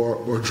the floor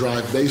or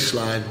drive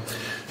baseline,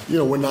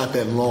 we're not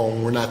that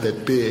long. We're not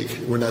that big.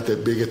 We're not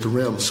that big at the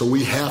rim. So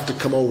we have to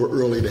come over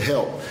early to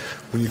help.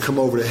 When you come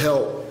over to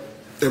help,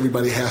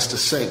 everybody has to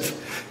sink.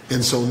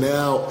 And so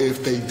now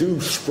if they do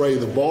spray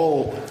the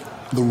ball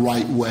the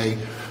right way,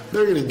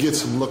 they're going to get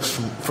some looks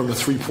from the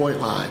three-point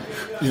line.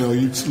 You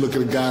look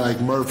at a guy like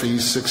Murphy,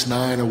 he's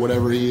 6'9" or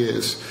whatever he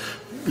is.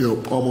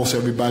 Almost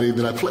everybody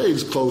that I played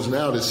is closing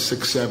out is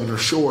 6'7" or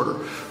shorter.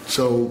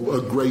 So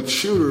a great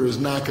shooter is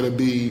not going to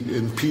be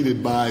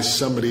impeded by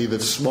somebody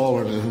that's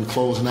smaller than him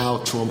closing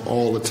out to him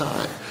all the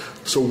time.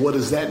 So what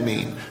does that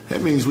mean?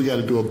 That means we got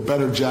to do a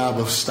better job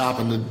of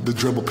stopping the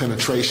dribble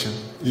penetration.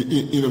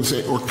 You know what I'm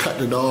saying? Or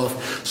cutting it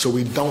off so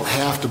we don't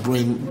have to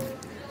bring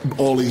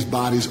all these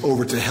bodies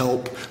over to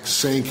help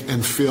sink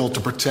and fill to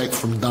protect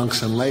from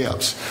dunks and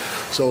layups.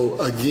 So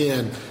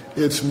again,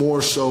 it's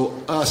more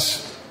so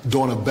us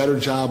doing a better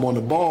job on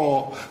the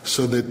ball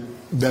so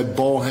that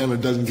ball handler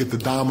doesn't get the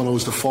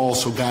dominoes to fall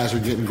so guys are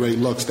getting great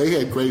looks. They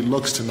had great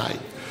looks tonight,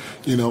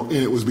 and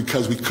it was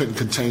because we couldn't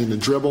contain the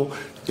dribble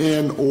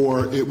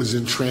or it was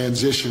in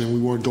transition and we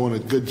weren't doing a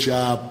good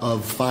job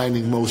of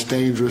finding most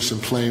dangerous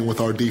and playing with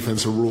our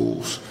defensive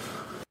rules.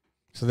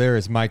 So there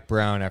is Mike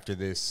Brown after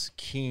this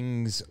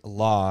Kings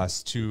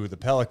loss to the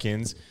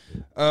Pelicans.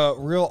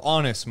 Real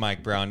honest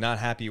Mike Brown, not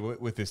happy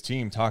with his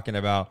team, talking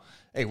about,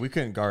 hey, we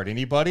couldn't guard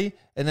anybody.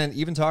 And then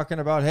even talking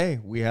about, hey,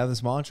 we have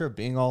this mantra of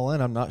being all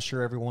in. I'm not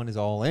sure everyone is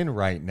all in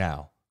right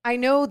now. I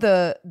know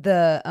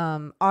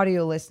the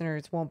audio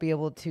listeners won't be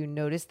able to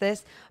notice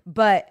this,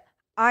 but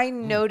I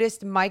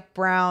noticed Mike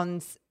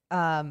Brown's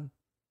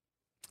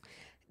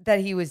that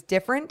he was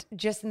different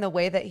just in the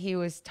way that he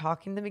was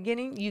talking in the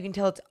beginning. You can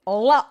tell it's a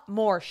lot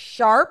more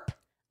sharp.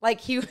 Like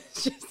he was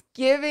just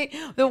giving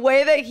the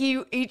way that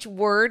each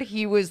word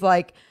he was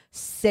like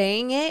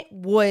saying it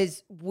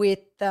was with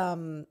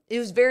it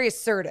was very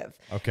assertive.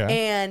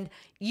 Okay. And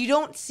you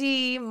don't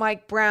see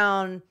Mike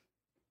Brown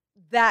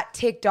that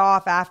ticked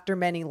off after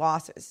many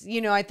losses.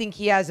 I think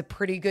he has a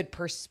pretty good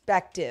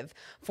perspective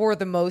for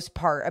the most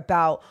part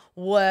about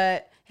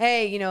what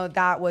hey, you know,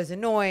 that was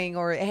annoying,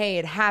 or hey,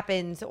 it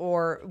happens,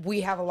 or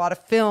we have a lot of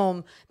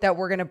film that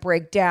we're going to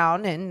break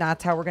down and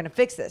that's how we're going to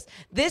fix this.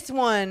 This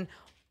one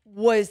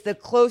was the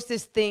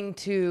closest thing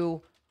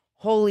to,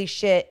 holy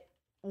shit,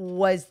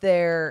 was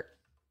there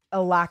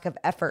a lack of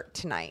effort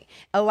tonight?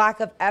 A lack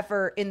of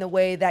effort in the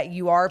way that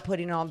you are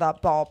putting on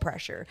that ball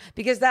pressure,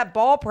 because that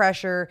ball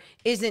pressure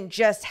isn't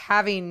just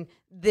having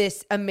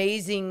this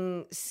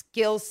amazing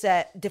skill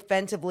set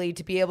defensively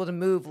to be able to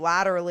move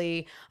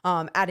laterally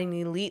at an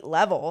elite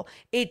level.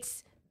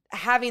 It's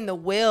having the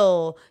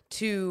will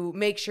to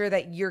make sure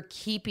that you're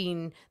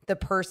keeping the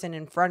person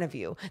in front of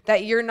you,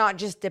 that you're not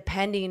just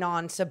depending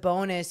on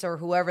Sabonis or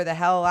whoever the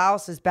hell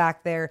else is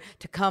back there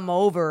to come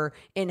over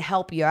and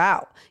help you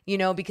out, you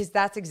know, because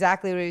that's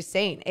exactly what he was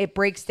saying. It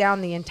breaks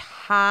down the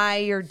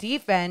entire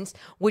defense,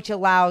 which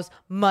allows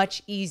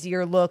much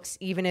easier looks,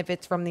 even if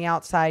it's from the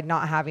outside,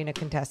 not having a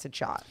contested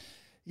shot.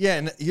 Yeah,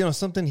 and you know,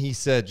 something he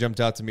said jumped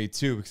out to me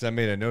too, because I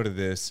made a note of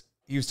this.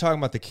 He was talking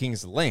about the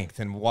Kings' length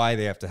and why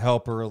they have to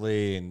help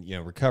early and, you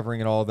know,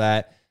 recovering and all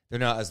that. They're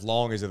not as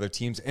long as other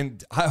teams.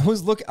 And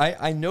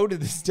I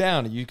noted this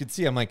down. You could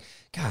see, I'm like,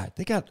 God,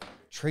 they got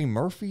Trey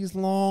Murphy's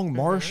long,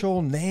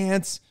 Marshall,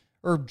 Nance,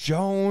 Herb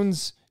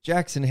Jones,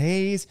 Jackson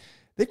Hayes.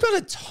 They've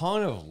got a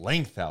ton of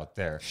length out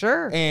there.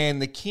 Sure.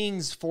 And the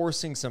Kings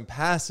forcing some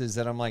passes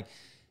that I'm like,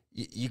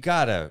 you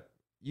gotta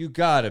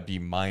be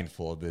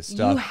mindful of this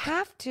stuff. You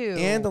have to.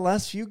 And the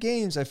last few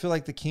games, I feel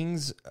like the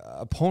Kings'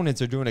 opponents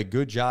are doing a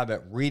good job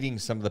at reading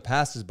some of the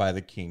passes by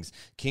the Kings.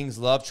 Kings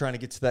love trying to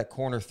get to that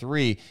corner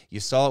three. You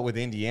saw it with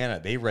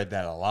Indiana. They read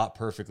that a lot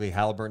perfectly.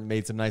 Halliburton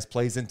made some nice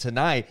plays. And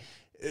tonight,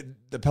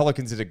 the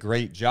Pelicans did a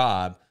great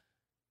job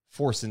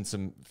forcing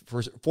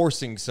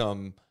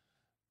some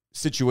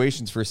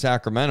situations for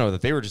Sacramento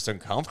that they were just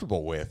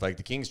uncomfortable with. Like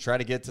the Kings try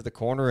to get to the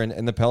corner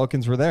and the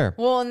Pelicans were there.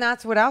 Well, and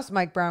that's what else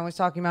Mike Brown was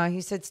talking about.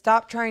 He said,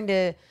 stop trying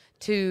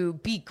to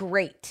be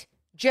great.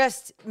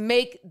 Just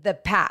make the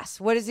pass.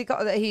 What does he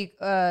call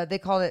it? They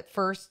called it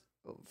first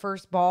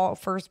ball,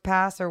 first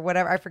pass, or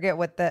whatever. I forget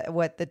what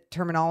the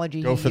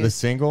terminology. Go for the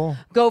single.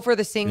 Go for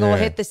the single, Yeah.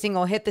 hit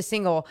the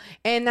single.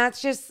 And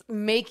that's just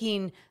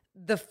making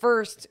the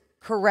first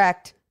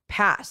correct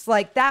pass.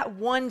 Like that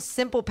one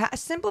simple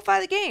pass, simplify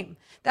the game.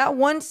 That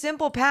one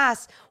simple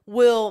pass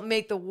will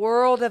make the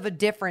world of a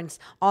difference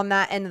on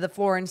that end of the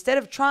floor. Instead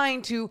of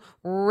trying to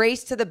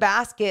race to the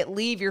basket,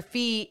 leave your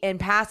feet and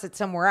pass it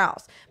somewhere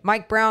else.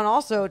 Mike Brown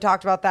also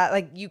talked about that.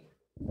 Like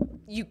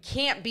you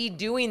can't be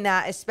doing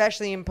that,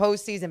 especially in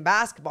postseason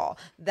basketball.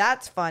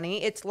 That's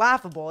funny. It's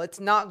laughable. It's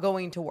not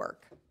going to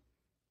work.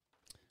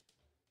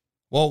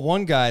 Well,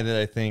 one guy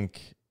that I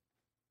think,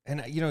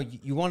 and you know,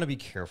 you want to be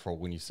careful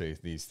when you say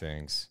these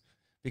things,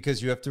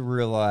 because you have to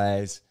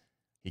realize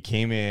he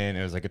came in,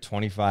 it was like a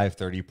 25,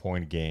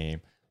 30-point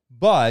game.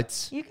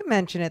 But you can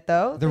mention it,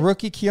 though. The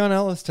rookie Keon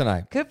Ellis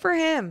tonight. Good for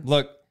him.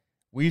 Look,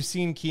 we've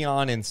seen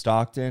Keon in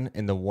Stockton,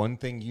 and the one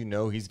thing you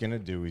know he's going to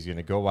do, he's going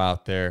to go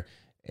out there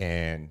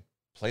and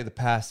play the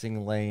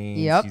passing lanes.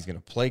 Yep. He's going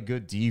to play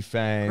good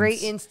defense.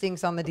 Great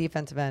instincts on the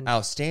defensive end.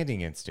 Outstanding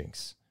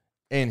instincts.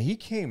 And he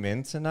came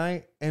in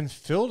tonight and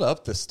filled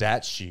up the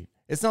stat sheet.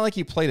 It's not like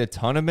he played a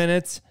ton of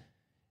minutes,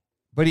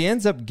 but he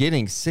ends up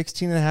getting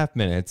 16 and a half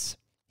minutes.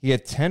 He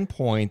had 10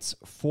 points,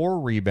 4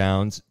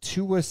 rebounds,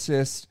 2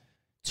 assists,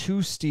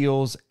 2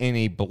 steals, and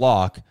a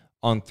block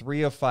on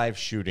 3 of 5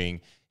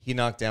 shooting. He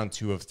knocked down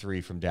 2 of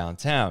 3 from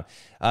downtown.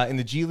 In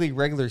the G League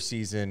regular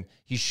season,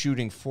 he's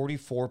shooting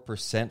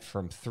 44%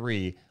 from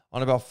 3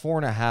 on about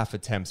 4.5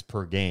 attempts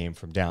per game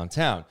from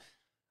downtown.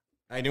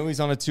 I know he's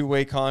on a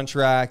 2-way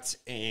contract,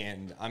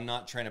 and I'm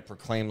not trying to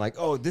proclaim like,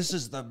 oh, this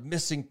is the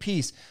missing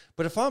piece.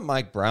 But if I'm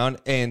Mike Brown,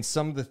 and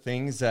some of the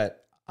things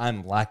that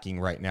I'm lacking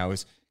right now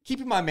is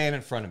keeping my man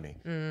in front of me.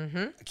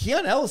 Mm-hmm.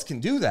 Keon Ellis can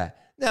do that.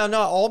 Now,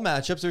 not all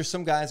matchups. There's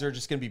some guys that are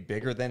just going to be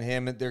bigger than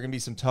him. There are going to be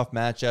some tough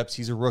matchups.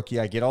 He's a rookie.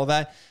 I get all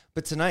that.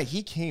 But tonight,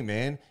 he came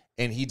in,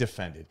 and he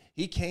defended.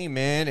 He came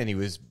in, and he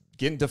was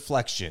getting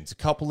deflections, a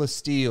couple of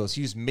steals.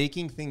 He was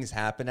making things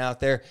happen out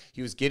there.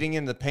 He was getting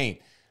in the paint.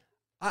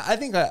 I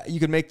think you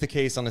could make the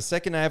case on the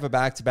second I have a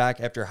back-to-back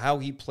after how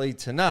he played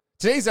tonight.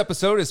 Today's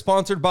episode is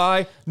sponsored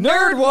by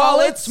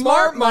NerdWallet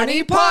Smart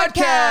Money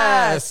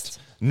Podcast.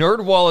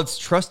 NerdWallet's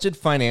trusted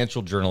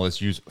financial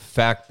journalists use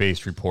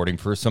fact-based reporting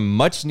for some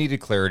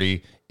much-needed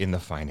clarity in the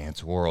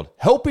finance world,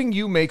 helping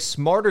you make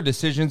smarter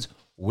decisions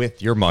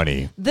with your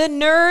money. The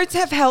nerds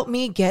have helped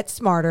me get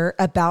smarter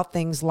about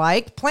things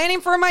like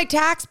planning for my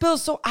tax bill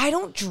so I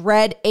don't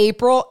dread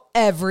April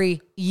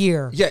every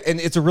year. Yeah, and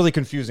it's a really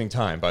confusing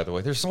time, by the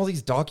way. There's all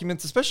these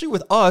documents, especially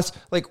with us,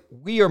 like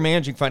we are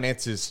managing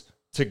finances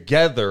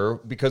together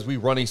because we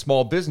run a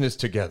small business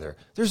together.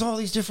 There's all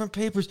these different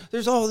papers.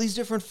 There's all these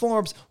different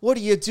forms. What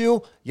do?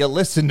 You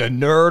listen to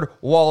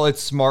NerdWallet's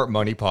Smart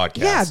Money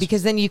Podcast. Yeah,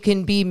 because then you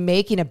can be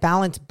making a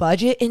balanced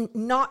budget, and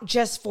not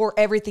just for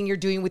everything you're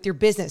doing with your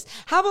business.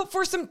 How about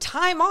for some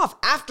time off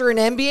after an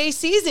NBA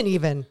season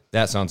even?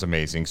 That sounds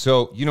amazing.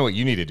 So you know what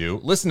you need to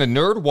do? Listen to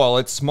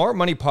NerdWallet's Smart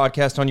Money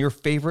Podcast on your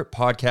favorite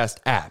podcast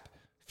app.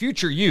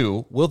 Future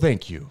you will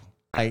thank you.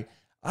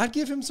 I'd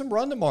give him some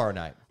run tomorrow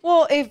night.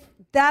 Well, if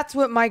that's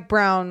what Mike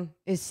Brown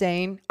is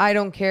saying, I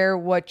don't care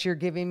what you're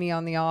giving me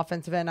on the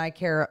offensive end. I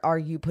care, are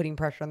you putting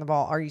pressure on the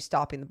ball? Are you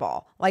stopping the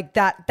ball? Like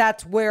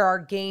that's where our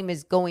game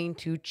is going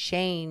to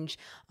change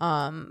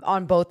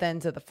on both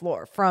ends of the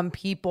floor, from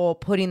people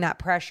putting that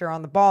pressure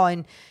on the ball.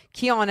 And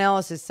Keon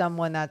Ellis is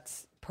someone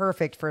that's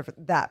perfect for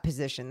that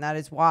position. That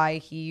is why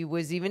he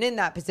was even in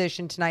that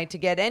position tonight to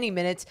get any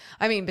minutes.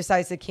 I mean,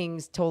 besides the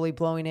Kings totally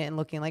blowing it and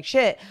looking like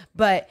shit,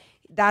 but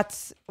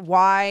that's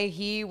why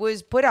he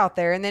was put out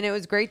there. And then it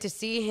was great to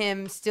see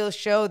him still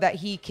show that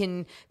he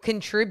can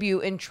contribute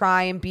and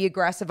try and be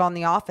aggressive on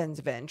the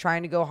offensive end,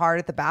 trying to go hard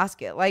at the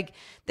basket. Like,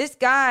 this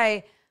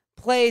guy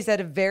plays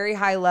at a very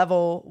high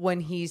level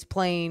when he's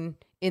playing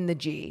in the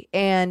G.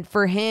 And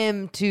for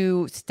him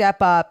to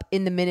step up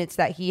in the minutes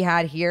that he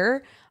had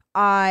here,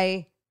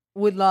 I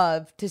would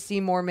love to see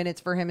more minutes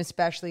for him,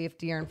 especially if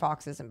De'Aaron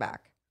Fox isn't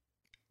back.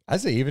 I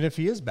say even if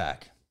he is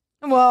back.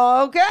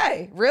 Well,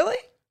 okay. Really?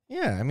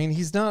 Yeah, I mean,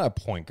 he's not a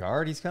point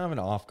guard. He's kind of an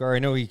off guard. I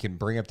know he can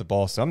bring up the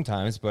ball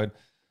sometimes, but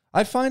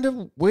I'd find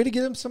a way to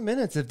get him some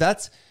minutes. If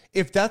that's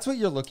what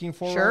you're looking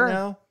for right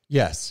now,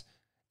 yes.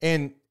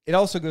 And it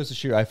also goes to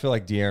show, I feel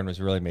like De'Aaron was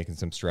really making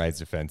some strides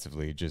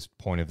defensively, just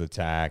point of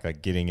attack,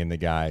 like getting in the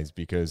guys,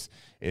 because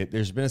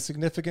there's been a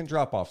significant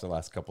drop-off the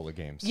last couple of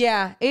games.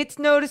 Yeah, it's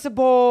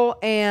noticeable,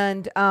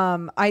 and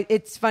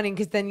it's funny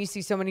because then you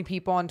see so many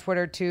people on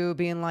Twitter, too,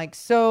 being like,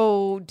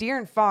 so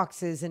De'Aaron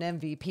Fox is an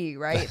MVP,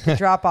 right? The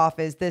drop-off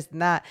is this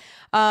and that.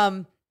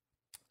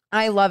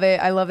 I love it.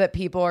 I love that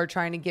people are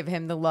trying to give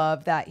him the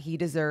love that he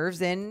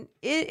deserves, and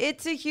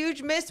it's a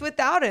huge miss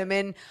without him.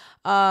 And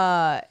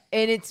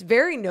it's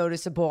very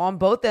noticeable on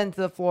both ends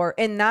of the floor.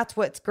 And that's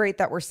what's great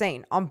that we're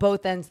saying, on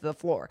both ends of the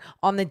floor,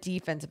 on the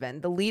defensive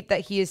end. The leap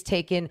that he has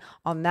taken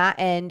on that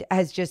end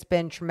has just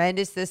been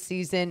tremendous this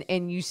season.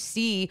 And you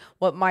see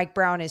what Mike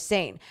Brown is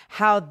saying,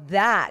 how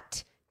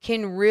that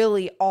can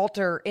really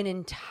alter an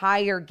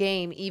entire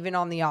game, even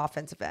on the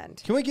offensive end.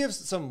 Can we give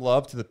some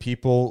love to the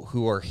people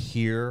who are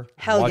here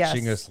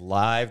watching us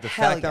live? The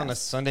fact that on a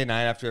Sunday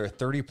night after a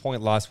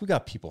 30-point loss, we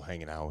got people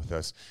hanging out with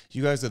us.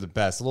 You guys are the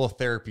best. A little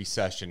therapy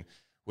session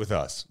with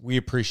us. We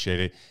appreciate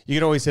it. You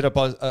can always hit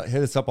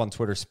us up on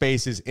Twitter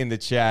Spaces, in the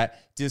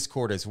chat,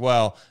 Discord as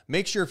well.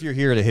 Make sure if you're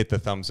here to hit the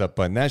thumbs up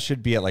button. That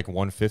should be at like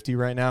 150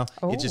 right now.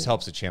 It just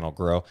helps the channel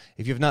grow.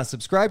 If you have not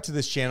subscribed to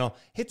this channel,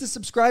 hit the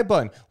subscribe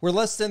button. We're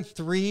less than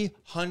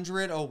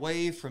 300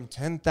 away from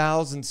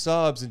 10,000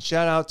 subs. And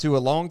shout out to a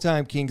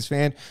longtime Kings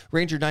fan,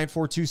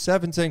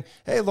 Ranger9427, saying,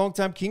 hey,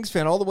 longtime Kings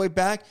fan, all the way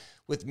back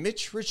with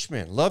Mitch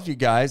Richmond. Love you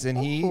guys. And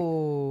he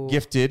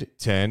gifted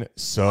 10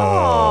 subs.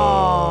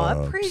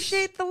 Oh,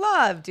 appreciate the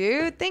love,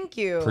 dude. Thank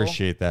you.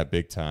 Appreciate that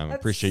big time.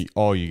 Appreciate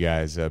all you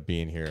guys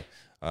being here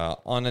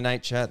on a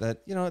night chat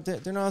that, you know,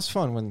 they're not as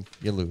fun when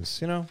you lose,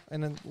 you know,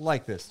 and then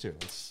like this too.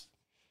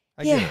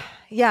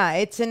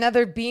 It's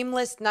another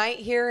beamless night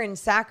here in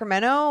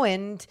Sacramento,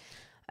 and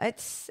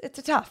it's a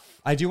tough.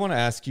 I do want to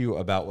ask you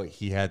about what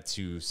he had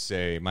to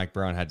say, Mike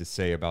Brown had to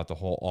say about the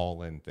whole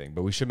all-in thing,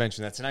 but we should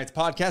mention that tonight's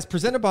podcast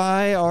presented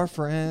by our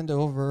friend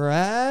over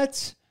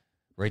at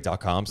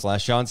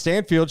rate.com/Sean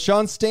Stanfield.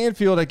 Sean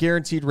Stanfield at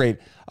Guaranteed Rate.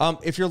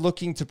 If you're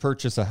looking to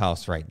purchase a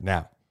house right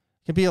now,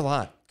 it can be a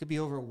lot. It could be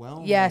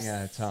overwhelming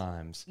at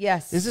times.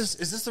 Yes. Is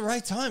this the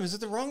right time? Is it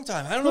the wrong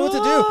time? I don't know what to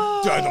do.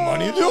 Do I have the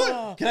money to do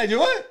it? Can I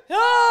do it?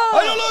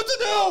 I don't know what to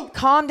do.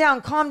 Calm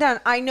down.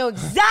 I know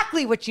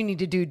exactly what you need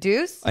to do,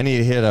 Deuce. I need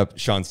to hit up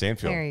Sean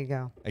Stanfield. There you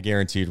go. A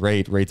Guaranteed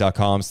Rate,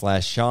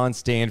 rate.com/Sean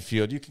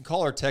Stanfield. You can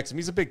call or text him.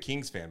 He's a big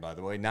Kings fan, by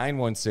the way.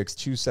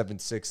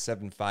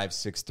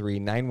 916-276-7563.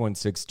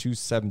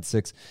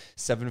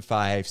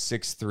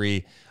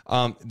 916-276-7563.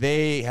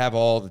 They have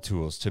all the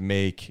tools to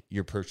make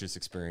your purchase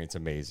experience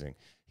amazing.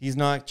 He's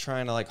not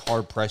trying to like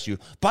hard press you.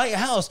 Buy a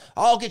house.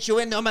 I'll get you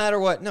in no matter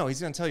what. No, he's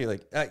going to tell you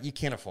like, you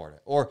can't afford it.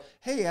 Or,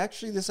 hey,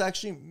 actually, this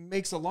actually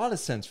makes a lot of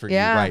sense for you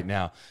right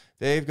now.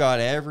 They've got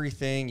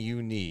everything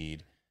you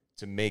need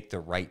to make the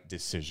right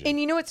decision. And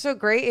you know what's so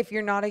great? If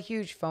you're not a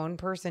huge phone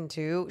person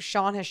too,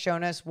 Sean has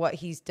shown us what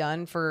he's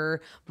done for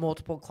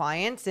multiple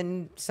clients,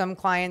 and some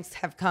clients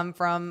have come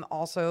from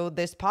also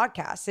this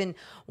podcast. And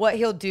what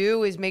he'll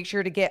do is make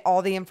sure to get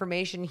all the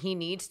information he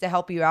needs to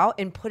help you out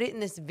and put it in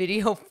this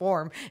video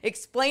form,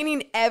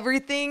 explaining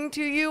everything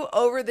to you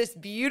over this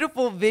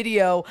beautiful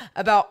video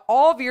about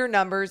all of your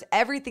numbers,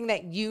 everything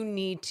that you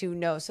need to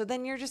know. So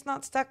then you're just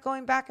not stuck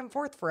going back and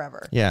forth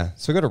forever. Yeah.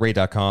 So go to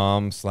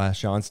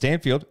rate.com/Sean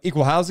Stanfield.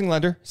 Equal housing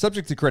lender,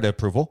 subject to credit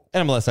approval.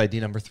 NMLS ID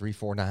number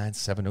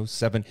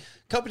 349707.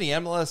 Company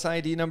MLS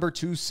ID number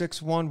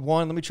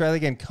 2611. Let me try that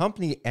again.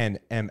 Company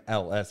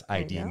NMLS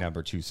ID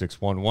number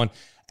 2611.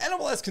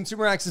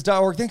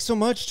 NMLSconsumeraccess.org. Thanks so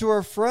much to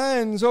our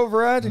friends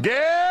over at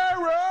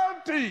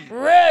Guaranteed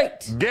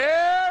Rate.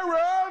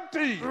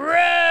 Guaranteed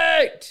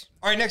Rate.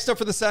 All right, next up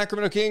for the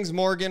Sacramento Kings,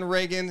 Morgan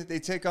Reagan. They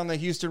take on the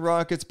Houston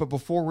Rockets. But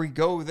before we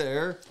go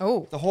there,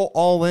 the whole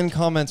all-in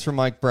comments from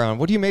Mike Brown.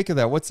 What do you make of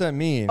that? What's that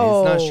mean? He's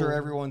not sure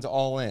everyone's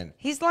all in.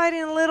 He's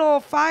lighting a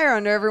little fire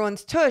under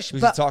everyone's tush.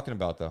 Who's he talking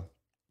about, though?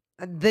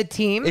 The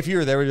team. If you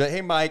were there, we'd be like,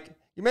 hey, Mike,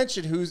 You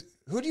mentioned who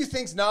do you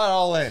think's not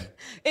all in?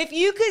 If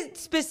you could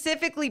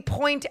specifically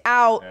point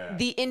out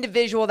the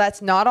individual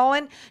that's not all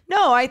in,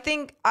 no, I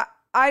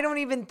don't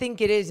even think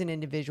it is an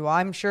individual.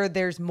 I'm sure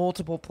there's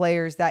multiple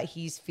players that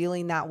he's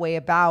feeling that way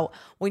about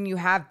when you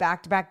have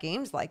back-to-back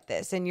games like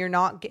this. And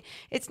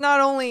it's not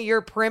only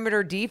your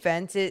perimeter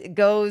defense, it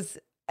goes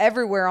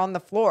everywhere on the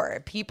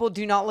floor. People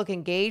do not look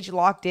engaged,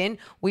 locked in.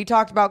 We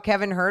talked about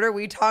Kevin Huerter.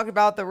 We talked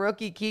about the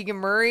rookie Keegan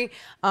Murray.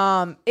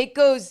 It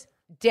goes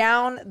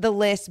down the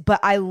list, but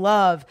I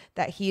love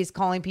that he is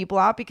calling people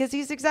out because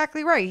he's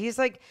exactly right. He's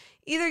like,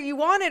 either you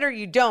want it or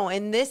you don't.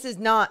 And this is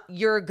not,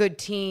 you're a good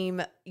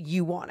team,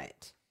 you want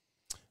it.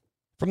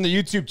 From the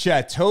YouTube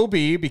chat,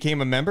 Toby became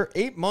a member.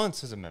 8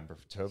 months as a member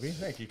for Toby.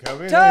 Thank you,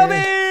 Kobe.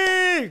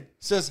 Toby!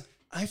 Says,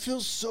 I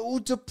feel so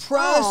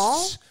depressed.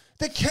 Aww.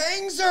 The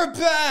Kings are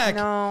back.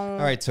 No. All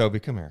right, Toby,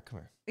 come here.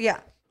 Yeah,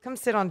 come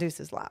sit on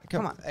Deuce's lap.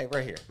 Come on. Hey,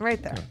 right here.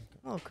 Right there.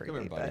 A little creepy,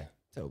 come here, buddy.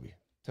 but...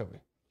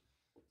 Toby.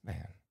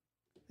 Man,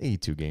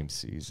 82-game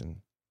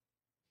season.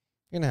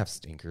 You're going to have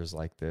stinkers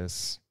like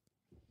this.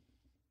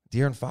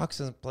 De'Aaron Fox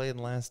hasn't played in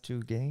the last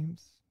 2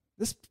 games.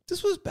 This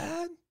was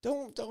bad.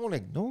 Don't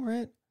ignore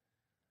it.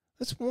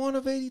 That's 1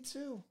 of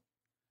 82.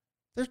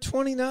 They're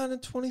 29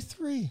 and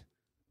 23.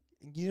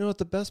 You know what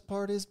the best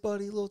part is,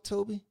 buddy, little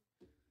Toby?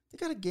 They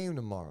got a game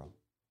tomorrow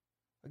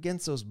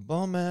against those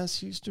bum-ass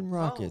Houston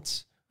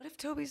Rockets. What if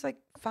Toby's like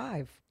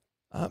 5?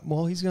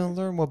 Well, he's going to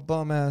learn what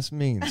bum-ass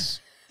means.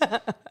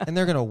 And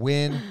they're going to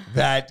win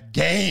that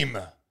game.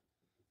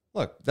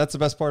 Look, that's the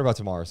best part about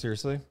tomorrow,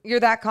 seriously. You're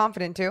that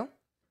confident, too?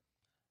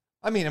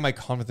 I mean, am I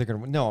confident they're going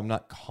to win? No, I'm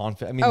not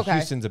confident. I mean,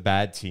 Houston's a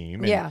bad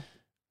team. Yeah.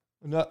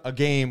 A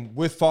game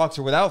with Fox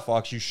or without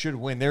Fox, you should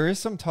win. There is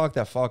some talk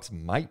that Fox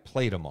might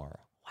play tomorrow.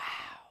 Wow.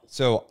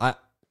 So I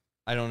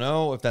don't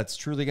know if that's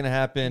truly going to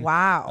happen.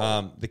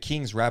 Wow. The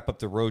Kings wrap up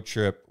the road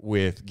trip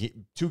with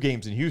 2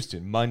 games in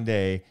Houston,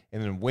 Monday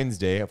and then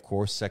Wednesday. Of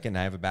course, second,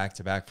 I have a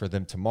back-to-back for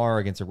them tomorrow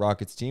against a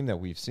Rockets team that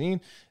we've seen.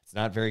 It's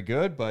not very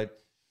good,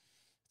 but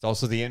it's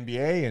also the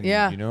NBA,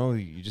 and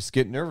you just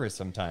get nervous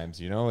sometimes.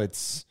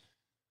 It's...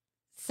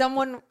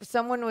 Someone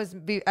was,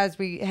 as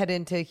we head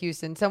into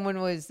Houston,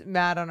 someone was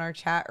mad on our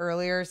chat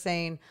earlier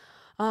saying,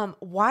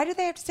 why do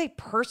they have to say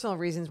personal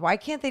reasons? Why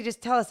can't they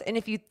just tell us? And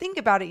if you think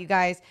about it, you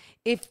guys,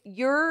 if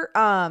your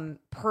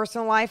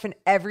personal life and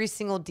every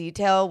single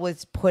detail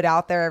was put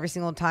out there every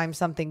single time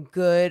something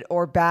good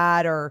or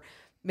bad or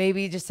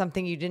maybe just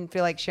something you didn't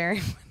feel like sharing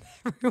with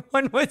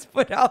everyone was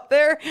put out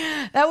there,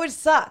 that would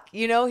suck.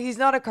 He's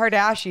not a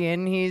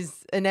Kardashian.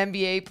 He's an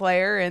NBA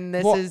player, and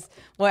this is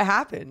what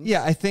happens.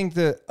 Yeah, I think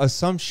the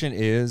assumption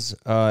is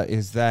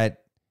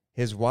that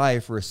his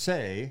wife,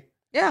 Rasay,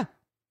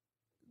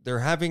 they're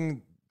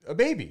having a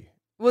baby.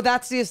 Well,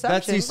 that's the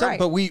assumption. Right.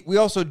 But we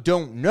also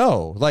don't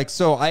know.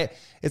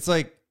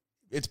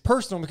 It's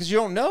personal because you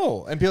don't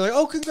know. And be like,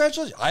 oh,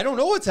 congratulations. I don't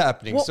know what's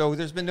happening. Well, so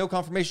there's been no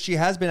confirmation. She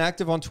has been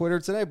active on Twitter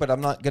today, but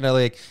I'm not going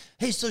to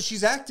hey, so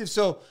she's active.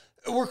 So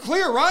we're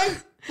clear, right?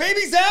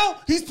 Baby's out.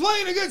 He's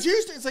playing against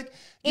Houston. It's like,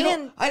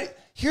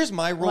 here's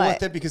my rule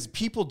with it, because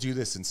people do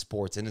this in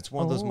sports, and it's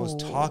one of those most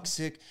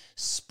toxic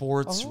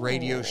sports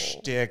radio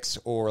shticks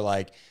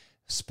or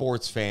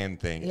sports fan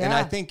thing. Yeah. And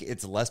I think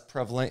it's less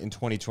prevalent in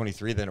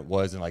 2023 than it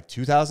was in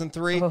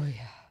 2003. Oh,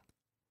 yeah.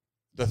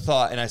 The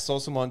thought, and I saw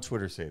someone on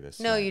Twitter say this.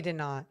 No, you did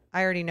not.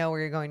 I already know where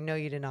you're going. No,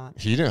 you did not.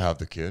 He didn't have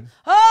the kid.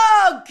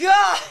 Oh,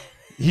 God.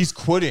 He's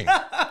quitting.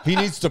 He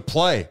needs to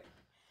play.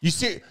 You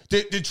see,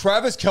 did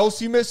Travis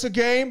Kelce miss a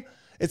game?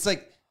 It's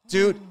like,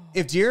 dude,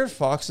 if De'Aaron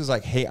Fox is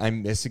like, hey,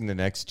 I'm missing the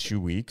next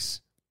 2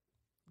 weeks.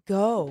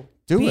 Go.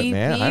 Do it,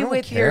 man. I don't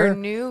with care. Your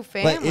new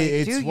family.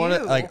 It's one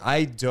of,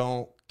 I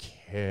don't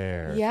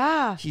care.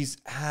 Yeah. He's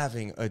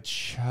having a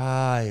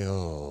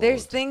child.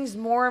 There's things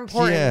more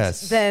important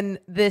than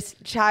this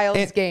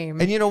child's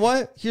game. And you know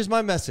what? Here's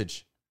my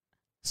message.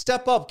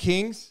 Step up,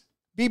 Kings.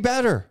 Be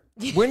better.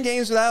 Win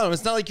games without him.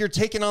 It's not like you're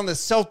taking on the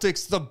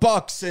Celtics, the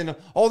Bucks, and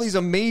all these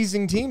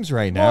amazing teams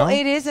right now. Well,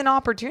 it is an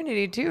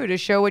opportunity too to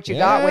show what you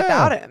got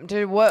without him.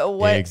 To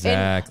what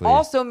exactly. And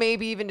also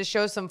maybe even to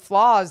show some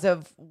flaws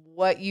of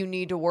what you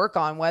need to work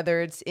on,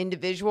 whether it's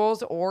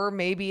individuals or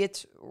maybe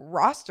it's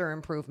roster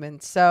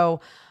improvements. So,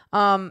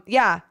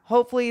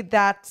 hopefully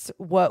that's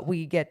what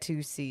we get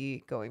to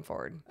see going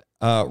forward.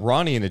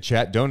 Ronnie in the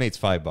chat donates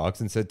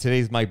 $5 and said,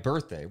 today's my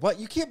birthday.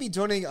 What? You can't be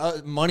donating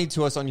money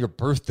to us on your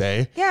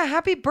birthday. Yeah,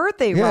 happy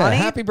birthday, Ronnie.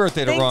 Happy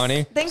birthday to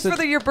Ronnie. Thanks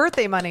for your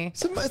birthday money.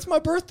 It's my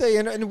birthday,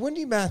 and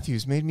Wendy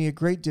Matthews made me a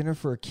great dinner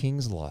for a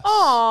King's Lust.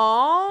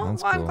 Aw,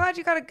 That's well, cool. I'm glad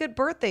you got a good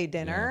birthday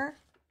dinner.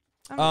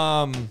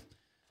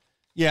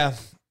 Yeah.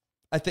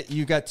 I think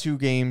you got 2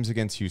 games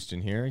against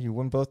Houston here. You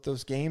win both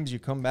those games. You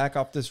come back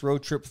off this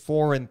road trip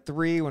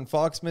 4-3 when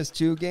Fox missed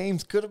 2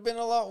 games. Could have been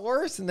a lot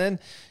worse. And then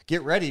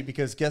get ready,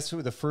 because guess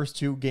who? The first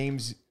 2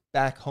 games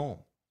back home.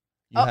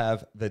 You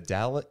have the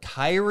Dallas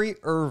Kyrie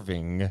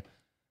Irving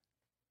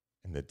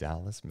and the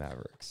Dallas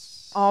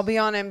Mavericks. I'll be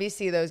on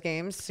NBC those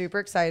games. Super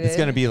excited. It's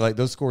going to be like,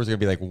 those scores are going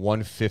to be like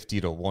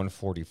 150 to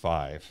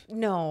 145.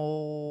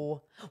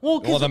 No. Well,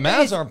 the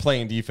Mavs aren't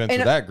playing defense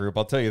with that group.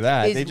 I'll tell you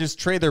that. They just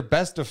trade their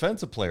best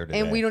defensive player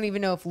today. And we don't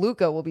even know if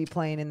Luka will be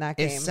playing in that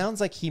game. It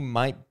sounds like he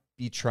might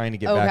be trying to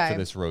get back for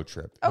this road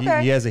trip.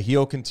 Okay. He has a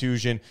heel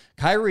contusion.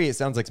 Kyrie, it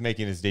sounds like, is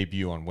making his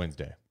debut on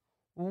Wednesday.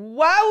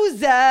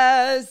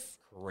 Wowzers.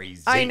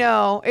 Crazy. I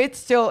know. It's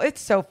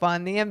so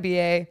fun. The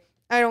NBA.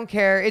 I don't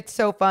care. It's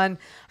so fun.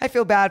 I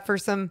feel bad for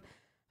some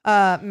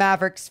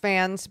Mavericks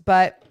fans,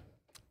 but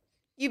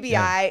you be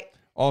all right.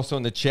 Also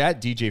in the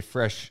chat, DJ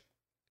Fresh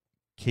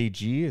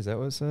KG, is that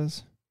what it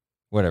says?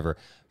 Whatever.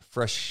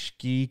 Fresh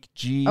G.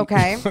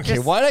 Okay. Okay.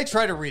 Why did I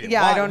try to read it?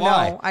 Yeah,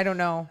 Why? I don't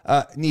know.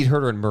 Need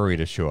Herder and Murray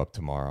to show up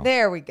tomorrow.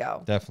 There we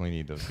go. Definitely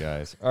need those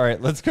guys. All right,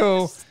 let's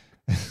go.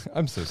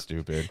 I'm so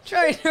stupid.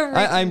 Trying to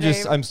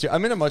read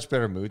I'm in a much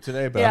better mood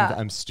today, but Yeah.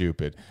 I'm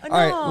stupid. No, All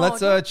right,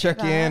 let's don't check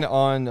do that. in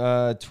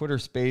on Twitter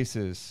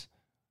Spaces.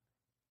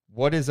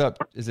 What is up?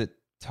 Is it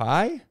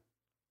Ty?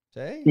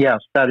 Tay? Yes,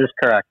 that is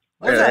correct.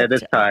 What's up, It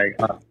is Ty.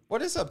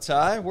 What is up,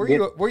 Ty? Where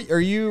are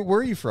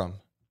you from?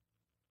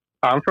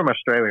 I'm from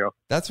Australia.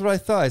 That's what I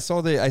thought. I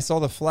saw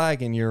the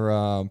flag in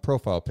your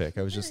profile pic.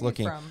 I was just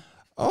looking. From?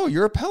 Oh,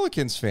 you're a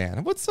Pelicans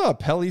fan. What's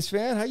up, Pellies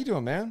fan? How you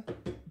doing, man?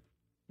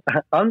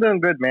 I'm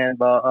doing good, man.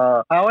 But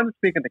I want to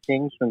speak of the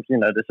Kings since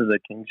this is a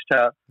Kings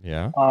chat.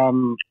 Yeah.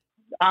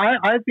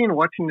 I've been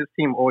watching this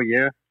team all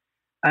year,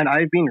 and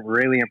I've been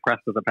really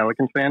impressed as a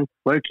Pelicans fan.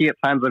 Low key, at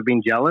times I've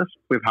been jealous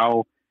with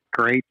how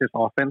great this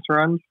offense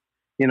runs.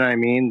 You know what I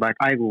mean? Like,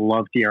 I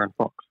love De'Aaron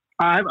Fox.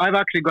 I've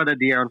actually got a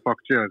De'Aaron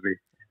Fox jersey.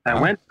 I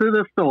went to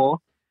the store,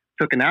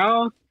 took an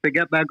hour to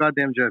get that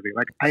goddamn jersey.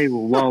 Like, I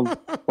love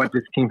what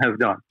this team has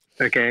done.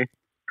 Okay.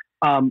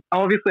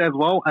 Obviously, as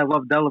well, I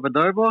love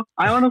Dellavedova.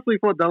 I honestly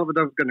thought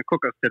Dellavedova was going to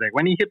cook us today.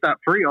 When he hit that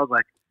free, I was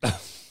like,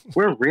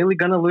 we're really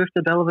going to lose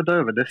to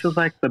Dellavedova. This is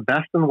like the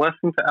best and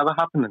worst thing to ever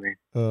happen to me.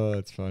 Oh,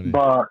 that's funny.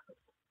 But,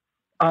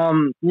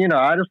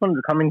 I just wanted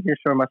to come in here,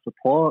 show my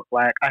support.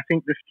 Like, I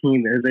think this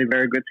team is a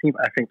very good team.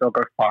 I think they'll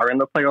go far in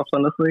the playoffs,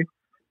 honestly.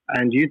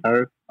 And,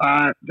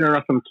 there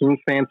are some Kings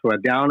fans who are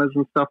downers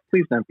and stuff.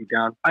 Please don't be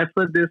down. I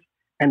said this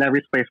in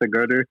every space I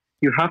go to.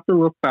 You have to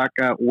look back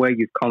at where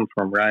you've come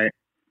from, right?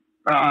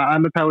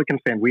 I'm a Pelicans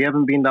fan. We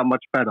haven't been that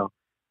much better.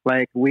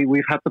 Like,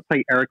 we've had to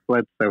play Eric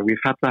Bledsoe. We've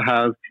had to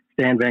have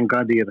Stan Van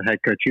Gundy as the head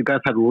coach. You guys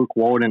had Luke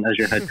Walton as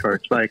your head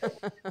coach. Like,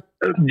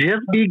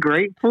 just be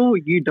grateful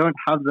you don't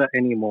have that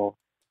anymore.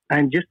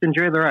 And just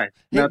enjoy the ride.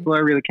 That's what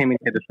I really came in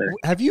here to say.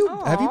 Have you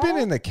been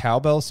in the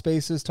Cowbell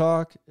Spaces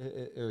talk?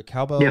 Or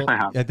Cowbell? Yes, I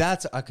have. Yeah,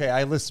 that's okay.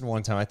 I listened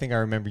one time. I think I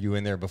remember you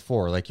in there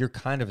before. Like, you're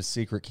kind of a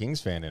secret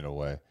Kings fan in a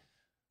way.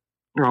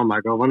 Oh my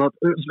God!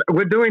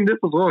 We're doing this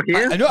as well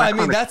here. I know. I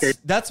mean,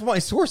 that's what my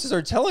sources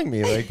are telling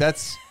me. Like,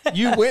 that's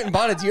you went and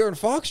bought a De'Aaron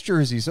Fox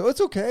jersey, so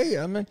it's okay.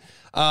 I mean,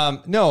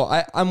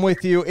 no, I'm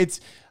with you.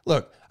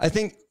 Look. I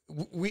think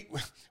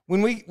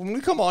when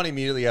we come on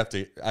immediately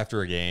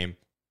after a game,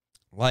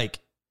 like,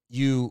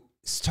 you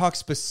talk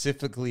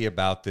specifically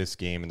about this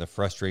game and the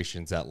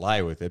frustrations that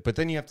lie with it, but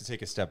then you have to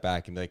take a step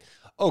back and be like,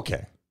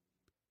 okay,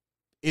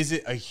 is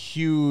it a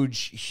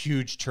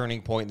huge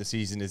turning point in the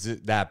season? Is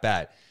it that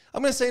bad?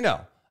 I'm going to say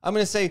no. I'm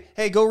going to say,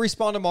 hey, go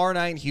respond tomorrow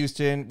night in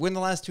Houston, win the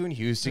last two in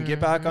Houston, get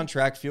back on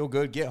track, feel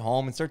good, get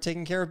home, and start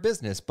taking care of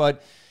business.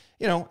 But,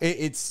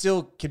 it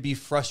still can be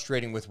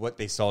frustrating with what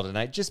they saw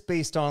tonight, just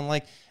based on,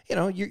 like,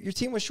 your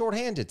team was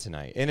shorthanded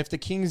tonight. And if the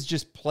Kings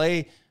just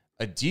play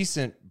a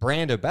decent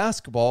brand of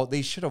basketball,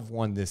 they should have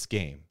won this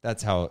game.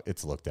 That's how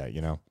it's looked at,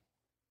 No,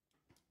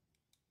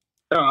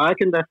 I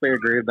can definitely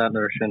agree with that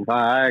notion.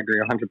 I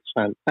agree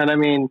 100%. And I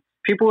mean,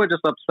 people are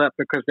just upset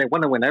because they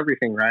want to win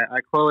everything, right?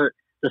 I call it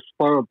the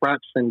spoiled brat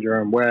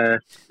syndrome, where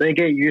they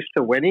get used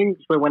to winning,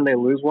 so when they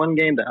lose one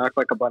game, they act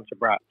like a bunch of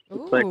brats.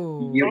 It's like,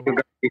 you're going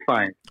to be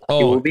fine.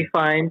 You will be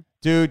fine.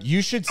 Dude,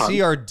 you should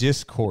see our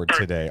Discord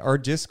today. Our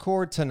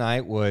Discord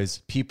tonight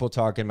was people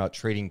talking about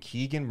trading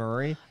Keegan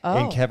Murray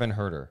and Kevin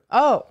Herter.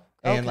 Oh.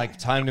 And like,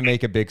 time to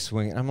make a big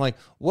swing. And I'm like,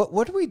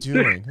 what are we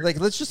doing?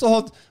 Like, let's just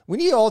we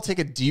need to all take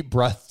a deep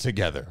breath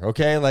together.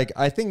 Okay. Like,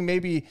 I think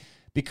maybe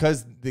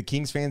because the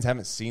Kings fans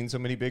haven't seen so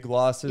many big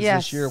losses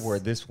this year, where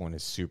this one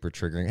is super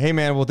triggering. Hey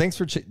man, well, thanks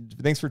for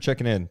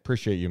checking in.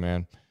 Appreciate you,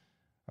 man.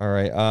 All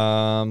right.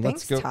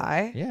 Let's go.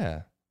 Ty.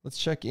 Yeah. Let's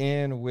check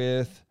in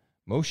with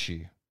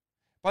Moshi.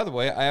 By the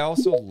way, I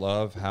also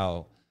love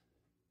how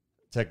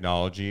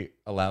technology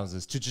allows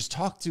us to just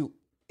talk to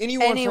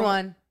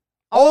anyone.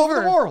 All over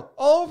the world.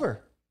 All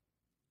over.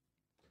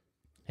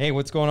 Hey,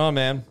 what's going on,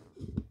 man?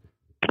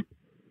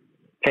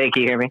 Hey,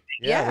 can you hear me?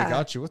 Yeah, we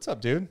got you. What's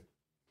up, dude?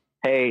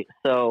 Hey,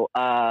 so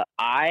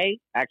I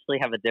actually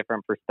have a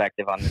different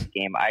perspective on this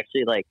game. I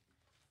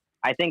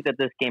think that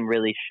this game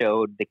really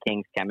showed the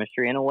Kings'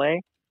 chemistry in a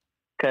way,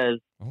 because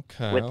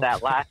with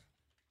that last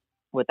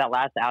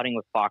outing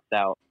with Fox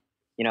out,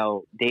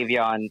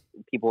 Davion,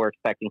 people were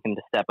expecting him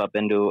to step up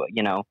into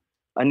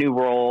a new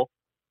role,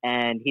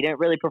 and he didn't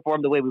really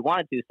perform the way we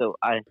wanted to. So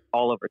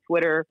all over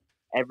Twitter,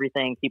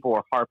 everything, people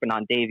were harping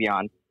on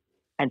Davion.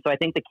 And so I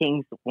think the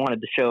Kings wanted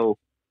to show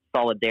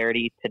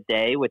solidarity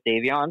today with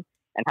Davion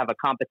and have a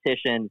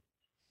competition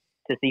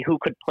to see who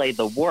could play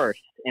the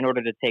worst in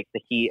order to take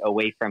the heat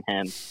away from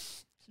him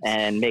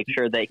and make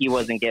sure that he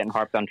wasn't getting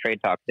harped on trade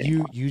talks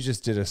anymore. You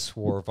just did a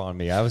swerve on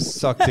me. I was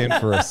sucked in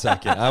for a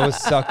second. I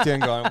was sucked in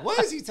going, what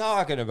is he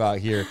talking about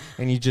here?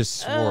 And you just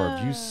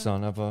swerved. You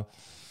son of a...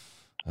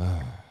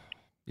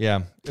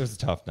 yeah, it was a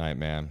tough night,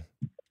 man.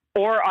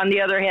 Or on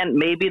the other hand,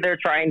 maybe they're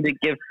trying to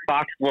give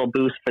Fox a little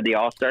boost for the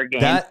All-Star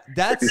game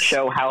to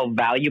show how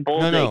valuable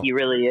that he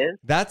really is.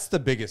 That's the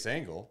biggest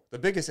angle. The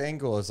biggest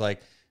angle is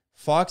like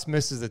Fox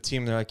misses the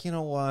team. They're like, you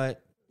know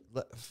what?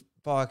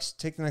 Fox,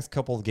 take the next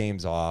couple of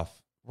games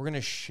off. We're going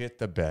to shit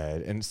the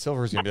bed. And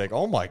Silver's going to be like,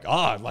 oh, my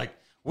God. Like,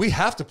 we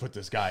have to put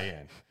this guy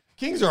in.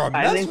 Kings are a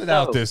mess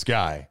without this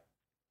guy.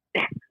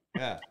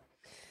 Yeah.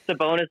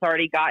 Sabonis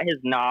already got his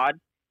nod.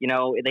 You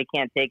know, they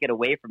can't take it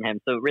away from him.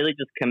 So really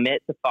just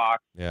commit to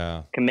Fox.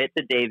 Yeah. Commit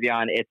to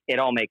Davion. It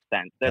all makes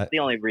sense. That's the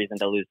only reason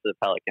to lose to the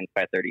Pelicans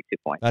by 32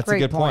 points. That's a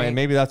good point. And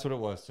maybe that's what it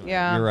was. Tonight.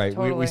 Yeah, you're right.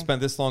 totally. We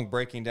spent this long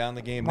breaking down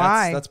the game.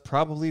 Why? That's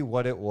probably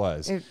what it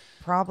was. It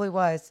probably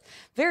was.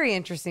 Very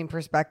interesting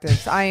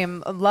perspectives. I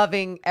am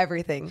loving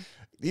everything.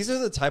 These are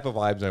the type of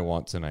vibes I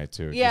want tonight,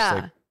 too. Yeah.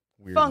 Just like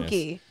weirdness.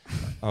 Funky.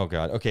 Oh,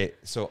 God. Okay,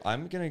 so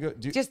I'm going to go.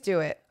 Just do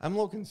it. I'm a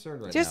little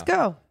concerned right now. Just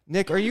go.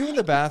 Nick, are you in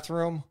the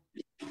bathroom?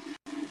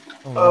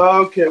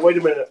 Okay, wait a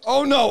minute.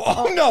 Oh, no.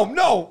 Oh, no.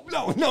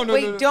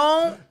 Wait,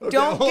 don't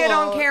get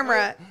on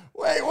camera.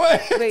 Wait.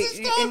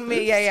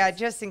 Yeah,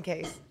 just in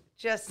case.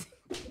 Just.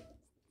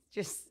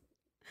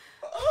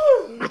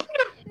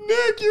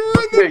 Nick, you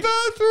were in the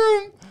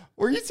bathroom.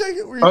 Were you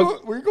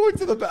going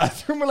to the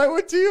bathroom when I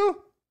went to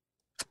you?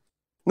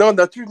 No,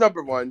 that's your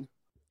number one.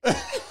 Dude,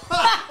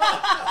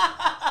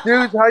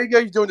 how you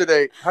guys doing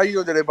today? How you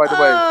doing today, by the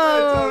way?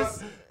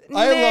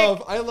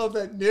 I love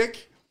that,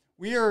 Nick.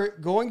 We are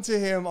going to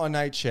him on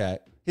night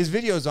chat. His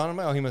video's on. I'm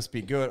like, oh, he must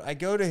be good. I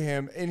go to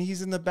him, and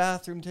he's in the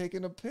bathroom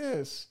taking a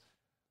piss.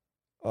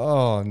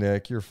 Oh,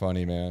 Nick, you're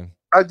funny, man.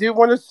 I do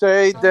want to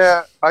say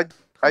that I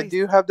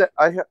do have that.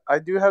 I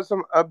do have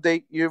some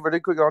update you really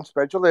quick on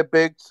Special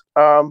Olympics.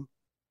 What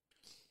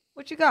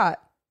you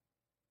got?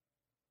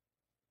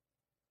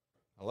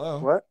 Hello.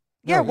 What?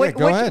 Yeah. No, What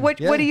go ahead. What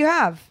do you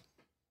have?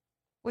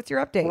 What's your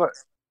update? What?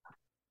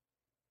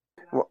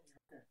 Well,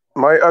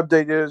 my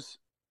update is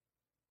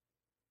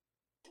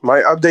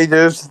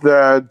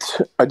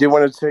that I do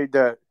want to say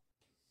that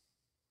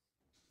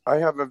I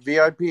have a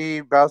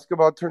VIP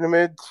basketball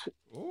tournament.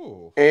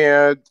 Ooh.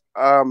 And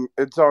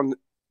it's on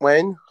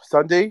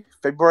Sunday,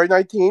 February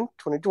 19th,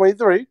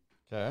 2023.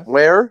 Okay.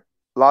 Where?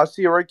 La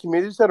Sierra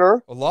Community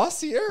Center. La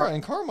Sierra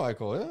in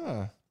Carmichael,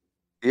 yeah.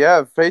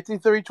 Yeah,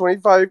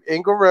 5325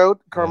 Engle Road,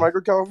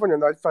 Carmichael, California,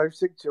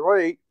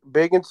 95608.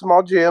 Big and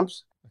small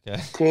gyms.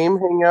 Okay. Team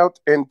hangout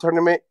and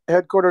tournament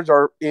headquarters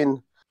are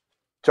in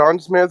John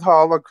Smith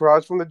Hall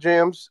across from the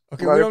gyms.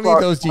 Okay, we don't need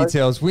those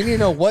details. We need to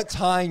know what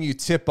time you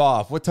tip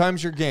off. What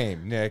time's your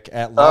game, Nick,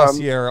 at La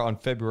Sierra on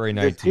February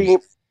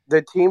 19th?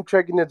 The team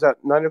check-in is at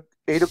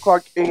 8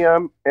 o'clock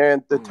a.m.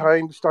 and the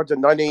time starts at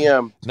 9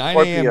 a.m. 9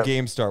 a.m.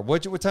 game start.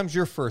 What time's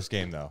your first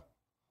game, though?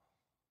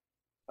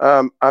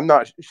 I'm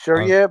not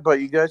sure yet, but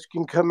you guys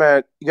can come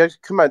at 9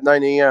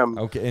 a.m.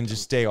 Okay, and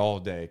just stay all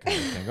day kind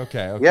of thing.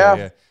 Okay.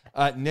 Yeah.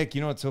 Nick,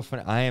 you know what's so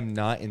funny? I am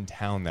not in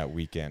town that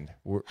weekend.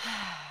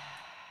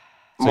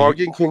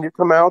 Morgan, can you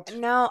come out?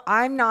 No,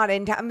 I'm not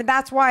in town. I mean,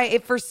 that's why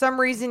if for some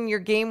reason your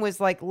game was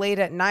like late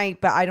at night,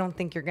 but I don't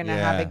think you're going to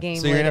have a game.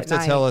 So you're going to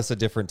have to tell us a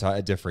different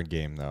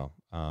game, though.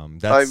 I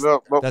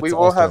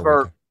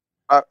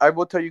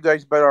will tell you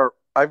guys about our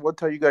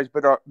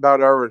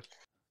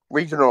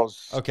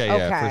regionals. Okay,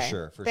 for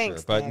sure.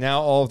 Thanks, But Nick.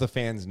 now all of the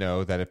fans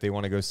know that if they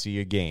want to go see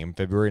a game,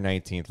 February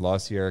 19th, La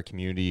Sierra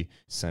Community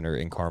Center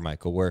in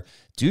Carmichael, where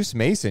Deuce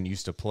Mason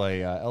used to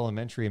play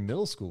elementary and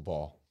middle school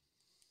ball.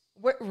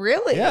 What,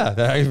 really? Yeah,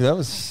 that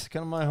was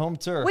kind of my home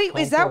turf. Wait,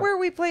 is that where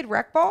we played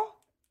rec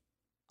ball?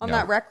 On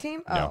that rec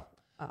team? No.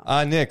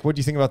 Oh. Nick, what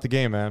do you think about the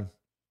game, man?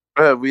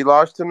 We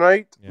lost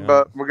tonight,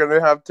 but we're going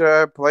to have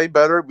to play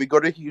better. We go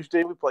to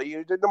Houston. We play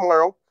Houston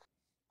tomorrow.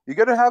 You're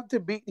going to have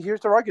to beat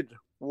Houston Rockets.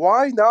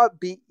 Why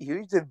not beat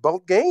Houston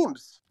both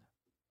games?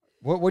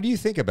 What do you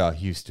think about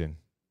Houston?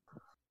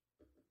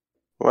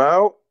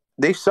 Well,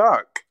 they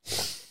suck.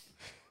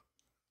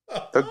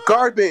 The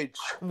garbage.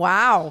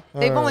 Wow.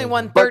 They've only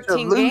won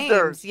 13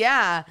 games.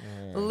 Yeah.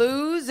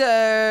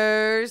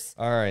 Losers.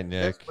 All right,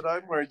 Nick. That's what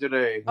I'm wearing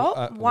today.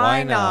 Oh,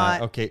 why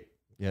not? Okay.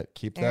 Yeah,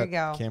 keep There that you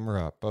go.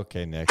 camera up.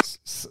 Okay, Nick.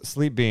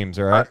 Sleep beams,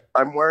 all right?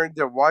 I'm wearing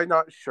the why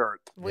not shirt.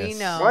 We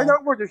know. Why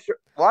not wear the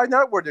shirt? Why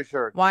not wear the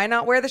shirt? Why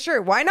not wear the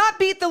shirt? Why not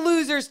beat the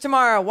losers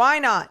tomorrow? Why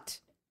not?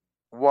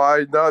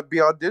 Why not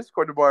be on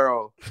Discord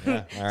tomorrow?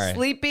 Yeah, all right.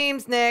 Sleep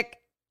beams, Nick.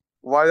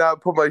 Why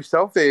not put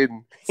myself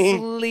in?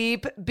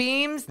 Sleep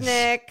beams,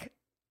 Nick.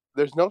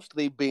 There's no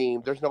sleep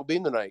beam. There's no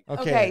beam tonight.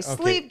 Okay,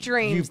 sleep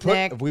dreams,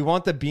 Nick. We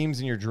want the beams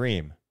in your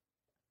dream.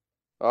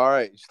 All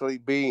right,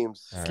 sleep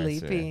beams. All right,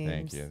 Sleep so, beams.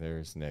 Thank you.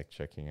 There's Nick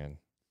checking in.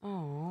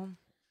 Oh.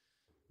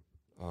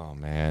 Oh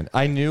man,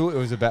 I knew it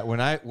was about when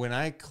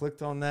I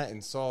clicked on that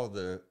and saw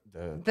the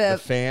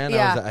fan.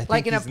 Yeah, I was like, I like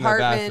think an he's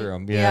apartment. in the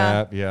bathroom.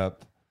 Yeah.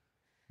 Yep.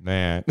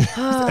 Man,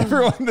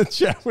 everyone in the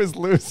chat was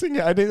losing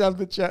it. I didn't have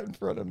the chat in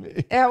front of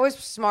me. Yeah, it was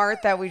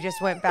smart that we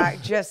just went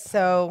back just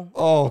so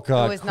Oh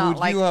God, it was not could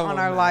like you have on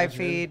our live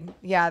imagined? feed.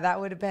 Yeah, that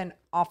would have been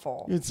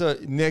awful. It's a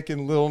Nick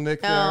and Little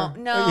Nick No,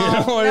 there. no, You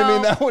know what I no.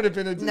 mean? That would have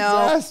been a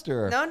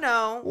disaster.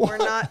 No, we're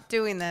not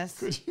doing this.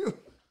 Could you?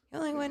 You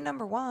only win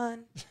number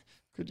one.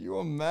 Could you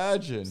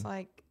imagine? It's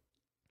like,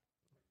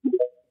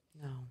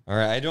 no. All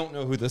right, I don't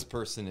know who this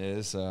person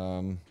is.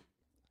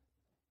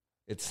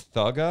 It's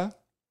Thugga.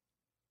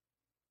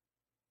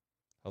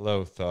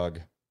 Hello, Thug.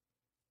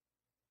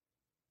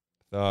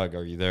 Thug,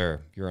 are you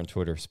there? You're on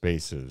Twitter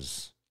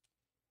Spaces.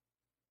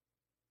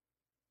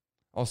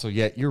 Also,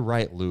 yeah, you're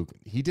right, Luke.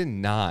 He did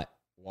not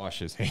wash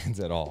his hands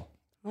at all.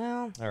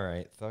 Well. All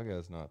right,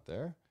 Thugga's not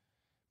there.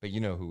 But you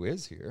know who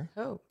is here?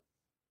 Oh.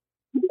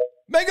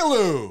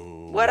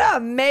 Megaloo! What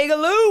up,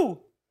 Megaloo?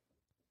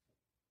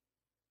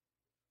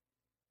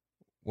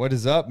 What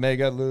is up,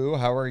 Megaloo?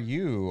 How are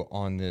you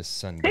on this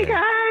Sunday? Hey,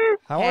 guys.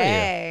 How are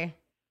you?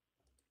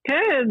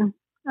 Good.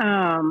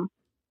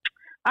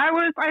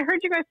 I heard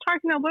you guys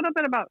talking a little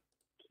bit about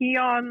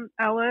Keon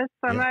Ellis,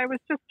 and Yeah. I was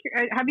just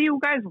curious, have you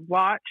guys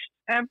watched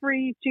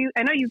every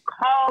I know you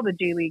call the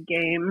G League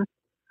games,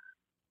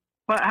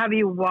 but have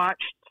you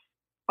watched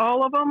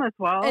all of them as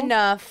well?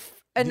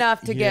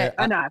 Enough to get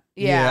enough.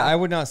 Yeah. I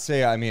would not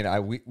say. I mean,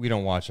 we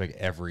don't watch like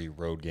every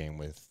road game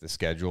with the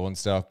schedule and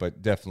stuff,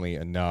 but definitely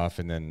enough.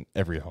 And then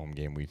every home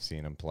game we've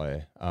seen him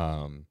play.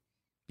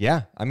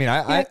 Yeah. I mean,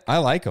 I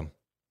like him.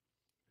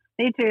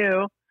 Me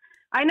too.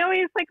 I know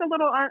he's like a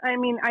little. I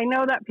mean, I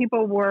know that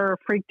people were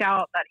freaked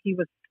out that he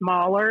was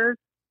smaller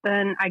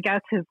than I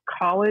guess his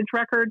college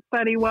record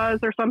said he was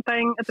or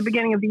something at the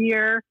beginning of the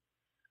year.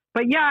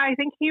 But yeah, I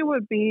think he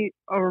would be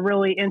a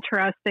really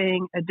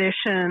interesting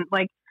addition.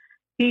 Like,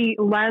 he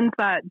lends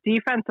that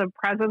defensive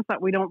presence that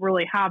we don't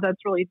really have. That's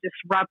really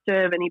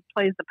disruptive, and he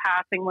plays the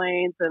passing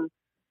lanes, and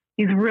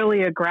he's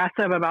really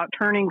aggressive about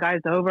turning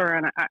guys over.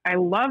 And I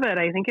love it.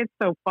 I think it's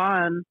so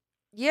fun.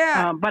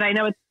 Yeah. But I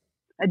know it's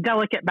a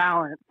delicate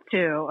balance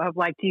too of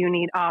like, do you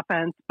need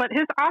offense? But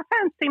his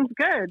offense seems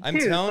good. I'm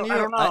too, telling so I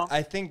you, don't know.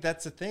 I think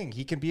that's the thing.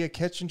 He can be a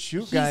catch and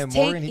shoot guy,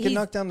 Morgan. He can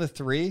knock down the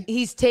three.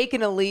 He's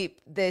taken a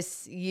leap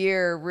this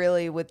year,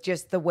 really, with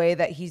just the way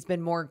that he's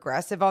been more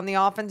aggressive on the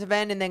offensive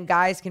end, and then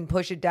guys can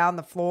push it down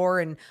the floor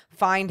and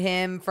find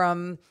him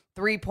from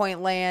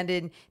 3-point land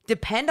and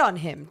depend on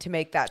him to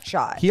make that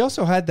shot. He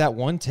also had that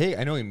one take.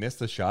 I know he missed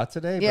the shot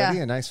today, but Yeah. he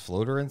had a nice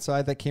floater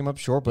inside that came up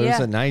short, but it was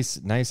Yeah. a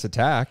nice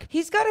attack.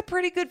 He's got a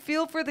pretty good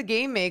feel for the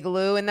game,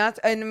 Megaloo, and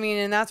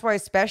that's why,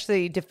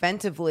 especially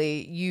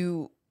defensively,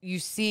 you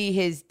see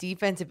his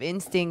defensive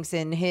instincts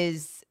and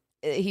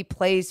he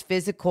plays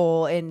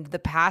physical in the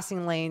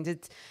passing lanes.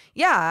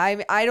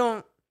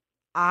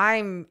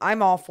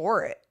 I'm all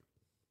for it.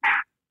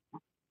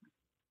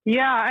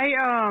 Yeah,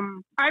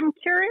 I'm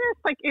curious,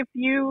 like, if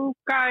you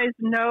guys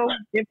know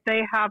if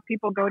they have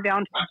people go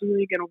down to the G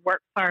League and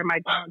work. Sorry, my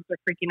dogs are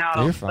freaking out.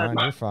 all You're of a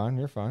sudden. fine.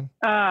 You're fine.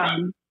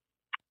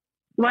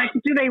 Like,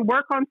 do they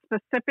work on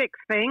specific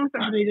things,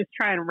 or do they just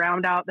try and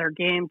round out their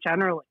game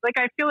generally? Like,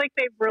 I feel like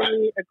they've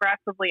really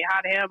aggressively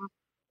had him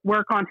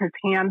work on his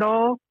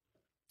handle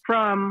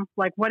from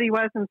like what he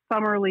was in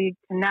summer league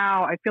to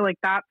now. I feel like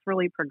that's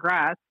really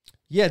progressed.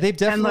 Yeah, they've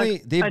definitely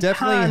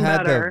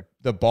had better.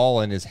 the ball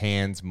in his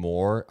hands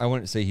more. I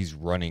wouldn't say he's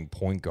running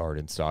point guard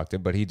in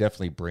Stockton, but he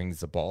definitely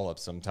brings the ball up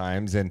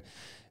sometimes, and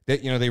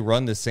they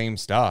run the same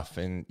stuff,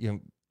 and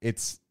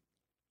it's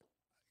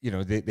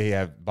they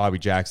have Bobby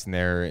Jackson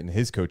there and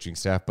his coaching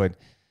staff, but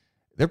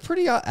they're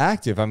pretty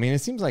active. I mean, it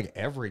seems like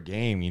every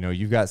game,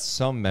 you've got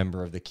some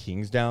member of the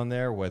Kings down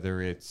there,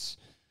 whether it's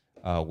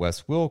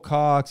Wes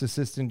Wilcox,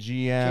 assistant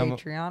GM,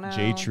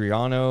 Jay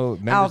Triano,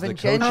 members Alvin of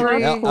the coaching.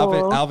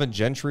 Gentry. Alvin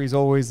Gentry's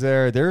always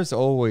there. There's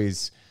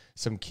always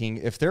some King.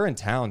 If they're in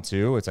town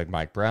too, it's like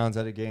Mike Brown's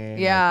at a game.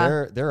 Yeah.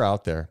 Like they're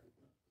out there.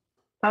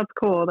 That's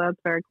cool. That's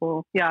very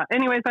cool. Yeah.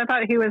 Anyways, I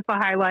thought he was the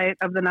highlight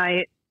of the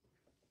night.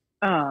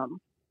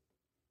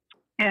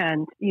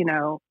 And,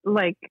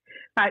 like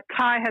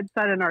Ty had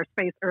said in our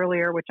space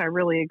earlier, which I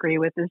really agree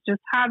with, is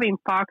just having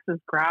Fox's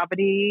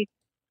gravity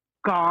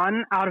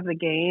gone out of the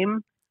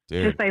game.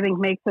 Dude. Just, I think,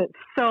 makes it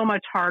so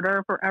much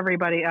harder for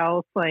everybody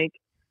else. Like,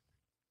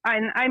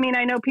 I mean,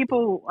 I know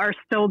people are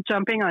still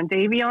jumping on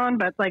Davion,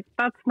 but like,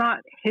 that's not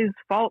his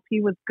fault.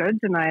 He was good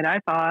tonight, I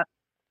thought.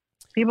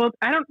 People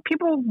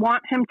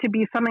want him to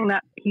be something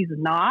that he's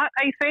not,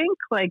 I think.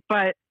 Like,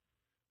 but,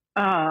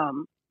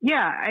 yeah,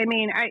 I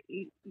mean,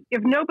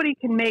 if nobody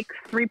can make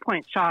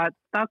 3-point shots,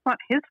 that's not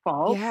his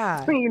fault.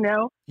 Yeah.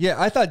 Yeah,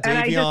 I thought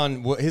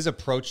Davion, his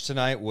approach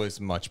tonight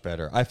was much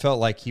better. I felt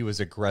like he was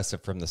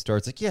aggressive from the start.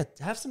 It's like, yeah,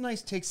 have some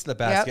nice takes to the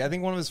basket. Yep. I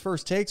think one of his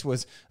first takes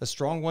was a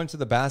strong one to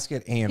the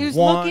basket and he was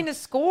looking to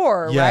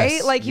score, Yes,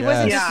 right? Like, he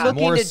wasn't just More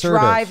looking to assertive.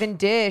 drive and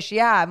dish.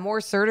 Yeah, more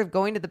assertive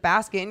going to the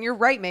basket. And you're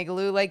right,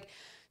 Megaloo. Like,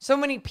 so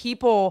many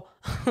people,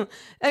 I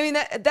mean,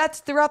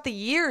 that's throughout the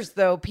years,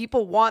 though.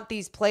 People want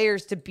these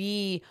players to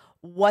be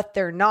what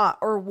they're not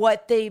or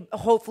what they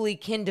hopefully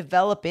can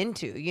develop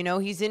into. You know,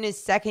 he's in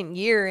his second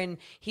year and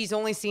he's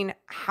only seen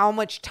how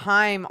much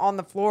time on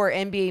the floor,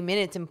 NBA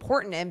minutes,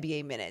 important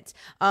NBA minutes.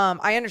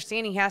 I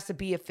understand he has to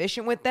be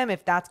efficient with them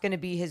if that's going to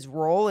be his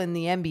role in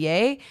the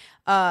NBA.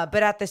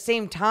 But at the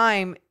same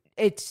time,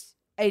 it's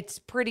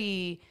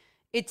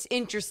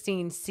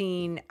interesting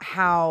seeing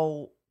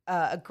how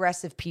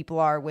aggressive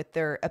people are with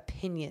their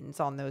opinions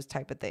on those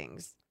type of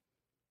things.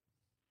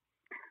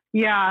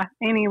 Yeah.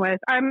 Anyways,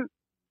 I'm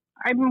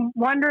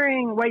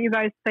wondering what you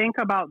guys think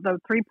about the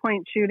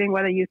 3-point shooting,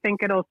 whether you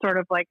think it'll sort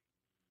of like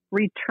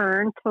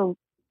return to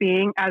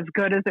being as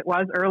good as it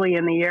was early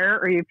in the year,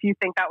 or if you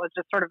think that was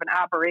just sort of an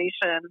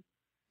aberration.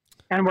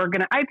 And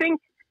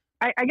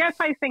I guess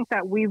I think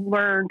that we've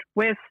learned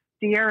with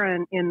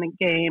De'Aaron in the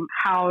game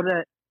how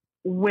to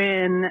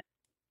win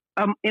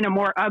in a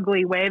more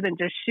ugly way than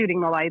just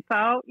shooting the lights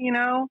out, you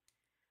know?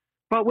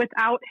 But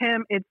without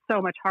him, it's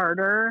so much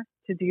harder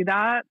to do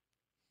that.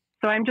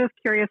 So I'm just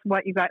curious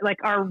what you got, like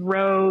our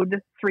road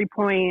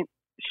 3-point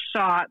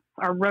shots,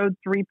 our road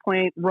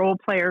 3-point role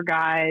player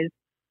guys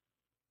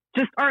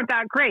just aren't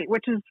that great,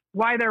 which is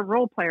why they're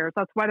role players.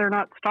 That's why they're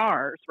not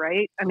stars,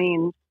 right? I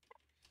mean,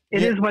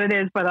 it is what it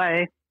is, but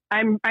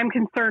I'm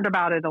concerned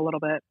about it a little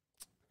bit.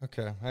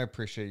 Okay, I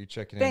appreciate you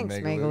checking Thanks,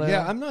 in, Megaloo.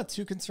 Yeah, I'm not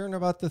too concerned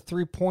about the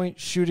 3-point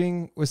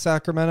shooting with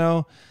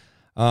Sacramento.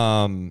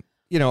 You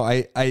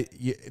know,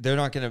 they're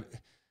not going to.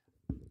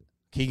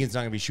 Keegan's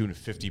not going to be shooting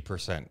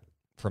 50%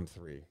 from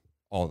 3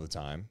 all the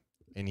time,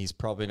 and he's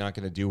probably not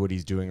going to do what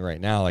he's doing right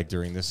now, like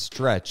during this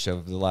stretch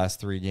of the last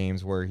 3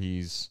 games where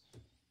he's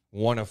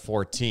 1 of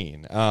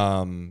 14.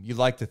 You'd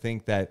like to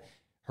think that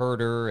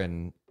Herter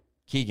and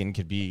Keegan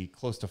could be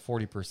close to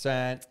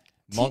 40%.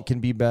 Monk can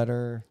be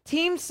better.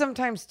 Teams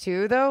sometimes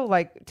too, though,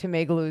 like to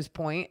Megaloo's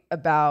point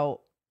about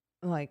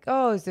like,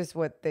 oh, is this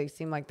what they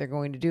seem like they're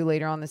going to do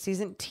later on the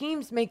season?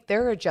 Teams make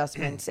their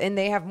adjustments and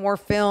they have more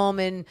film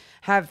and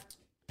have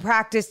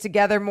practiced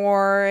together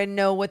more and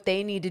know what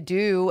they need to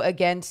do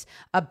against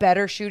a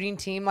better shooting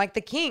team like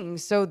the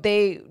Kings. So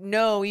they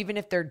know even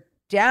if they're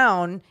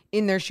down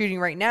in their shooting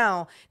right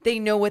now, they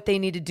know what they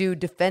need to do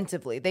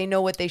defensively. They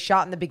know what they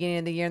shot in the beginning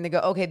of the year and they go,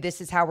 okay,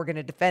 this is how we're going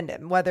to defend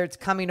him. Whether it's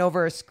coming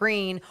over a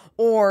screen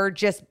or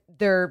just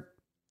they're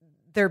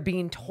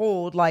being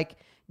told like,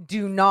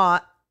 do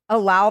not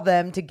allow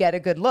them to get a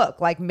good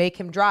look. Like make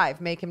him drive.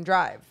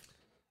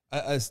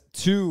 As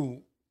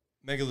to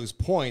Megaloo's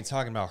point,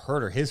 talking about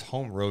Herter, his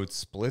home road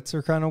splits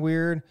are kind of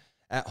weird.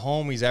 At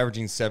home, he's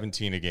averaging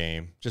 17 a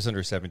game, just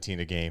under 17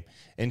 a game,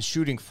 and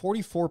shooting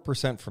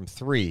 44% from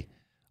 3.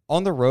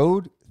 On the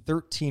road,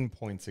 13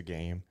 points a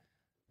game,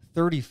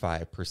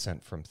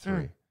 35% from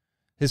 3.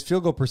 His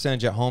field goal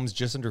percentage at home is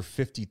just under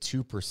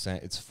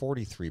 52%. It's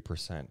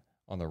 43%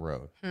 on the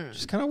road.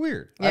 Just kind of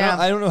weird. Yeah.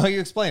 I don't know how you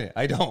explain it.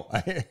 I don't.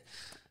 I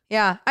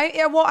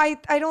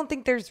don't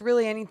think there's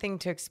really anything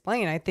to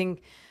explain. I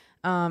think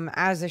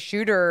as a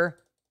shooter,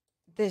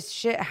 this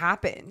shit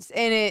happens.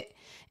 And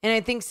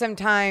I think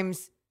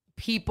sometimes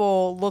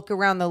people look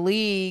around the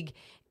league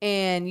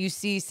and you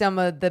see some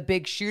of the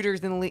big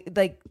shooters in the league,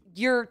 like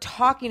you're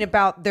talking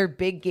about their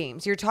big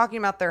games. You're talking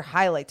about their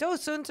highlights. Oh,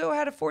 so-and-so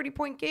had a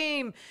 40-point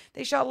game.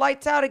 They shot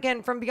lights out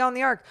again from beyond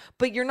the arc.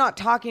 But you're not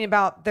talking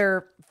about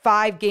their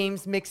 5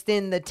 games mixed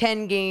in the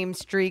 10-game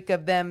streak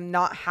of them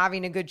not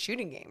having a good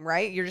shooting game,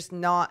 right? You're just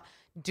not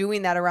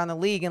doing that around the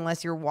league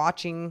unless you're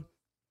watching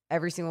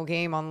every single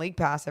game on League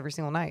Pass every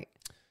single night.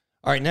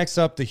 All right, next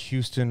up, the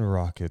Houston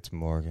Rockets,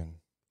 Morgan.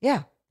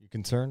 Yeah. You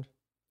concerned?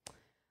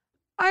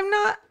 I'm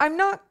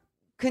not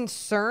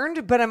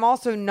concerned, but I'm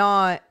also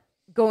not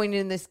going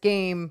in this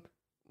game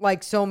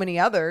like so many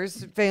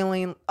others,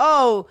 failing,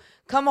 oh,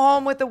 come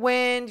home with a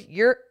win,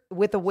 you're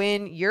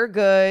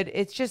good.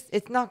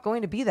 It's not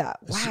going to be that.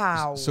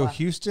 Wow. So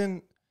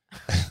Houston's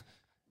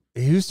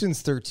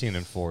 13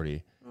 and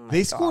 40.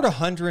 They scored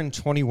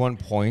 121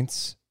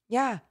 points.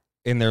 Yeah.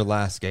 In their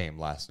last game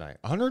last night.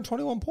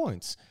 121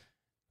 points.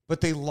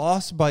 But they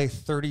lost by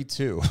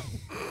 32.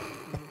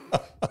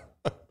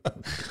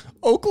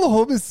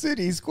 Oklahoma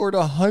City scored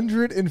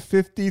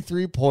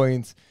 153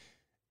 points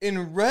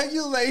in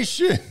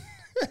regulation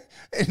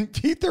and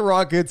beat the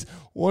Rockets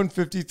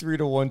 153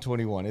 to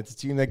 121. It's a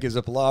team that gives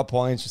up a lot of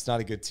points, just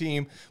not a good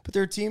team, but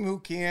they're a team who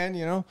can,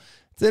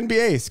 it's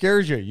NBA,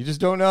 scares you. You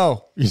just don't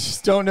know.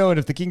 And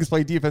if the Kings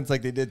play defense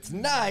like they did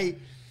tonight,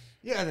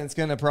 then it's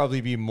going to probably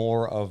be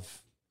more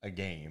of a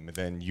game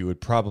than you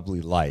would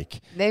probably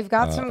like. They've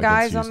got some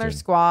guys on their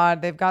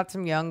squad. They've got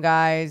some young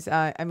guys.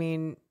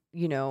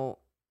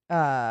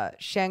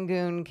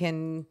 Şengün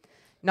can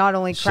not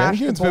only crash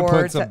the boards. Been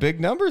putting some big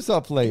numbers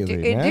up lately,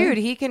 man. Dude,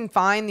 he can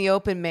find the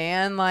open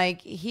man.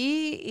 Like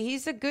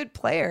he's a good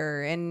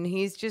player, and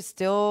he's just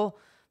still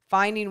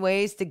finding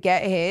ways to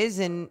get his.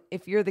 And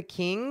if you're the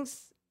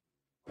Kings,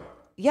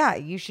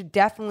 you should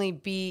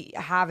definitely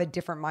have a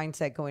different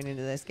mindset going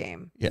into this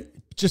game. Yeah,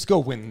 just go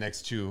win the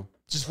next 2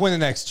 just win the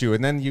next two.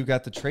 And then you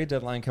got the trade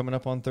deadline coming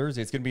up on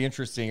Thursday. It's going to be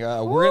interesting.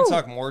 We're going to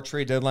talk more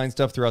trade deadline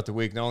stuff throughout the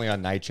week, not only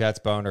on Night Chats,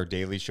 but on our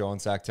daily show on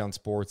Sacktown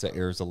Sports that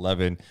airs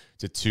 11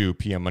 to 2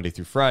 p.m. Monday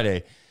through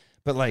Friday.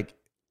 But like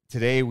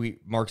today,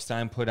 Mark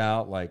Stein put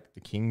out like the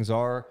Kings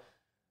are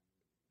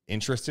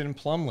interested in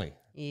Plumlee.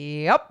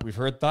 Yep. We've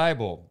heard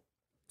Thibault.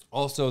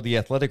 Also, The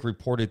Athletic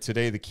reported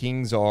today the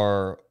Kings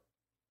are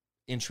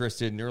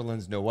interested in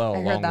Nerlens Noel,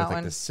 along with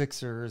like the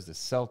Sixers, the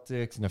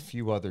Celtics, and a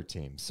few other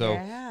teams. So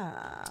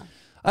yeah.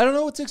 I don't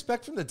know what to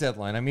expect from the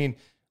deadline. I mean,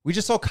 we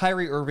just saw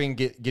Kyrie Irving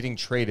getting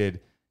traded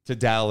to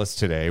Dallas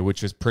today,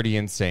 which was pretty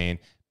insane.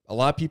 A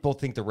lot of people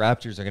think the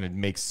Raptors are going to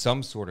make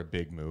some sort of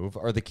big move.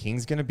 Are the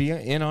Kings going to be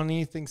in on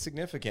anything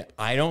significant?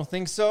 I don't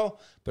think so,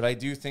 but I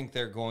do think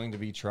they're going to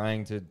be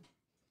trying to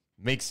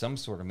make some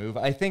sort of move.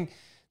 I think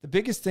the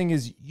biggest thing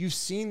is you've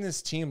seen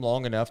this team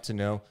long enough to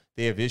know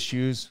they have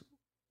issues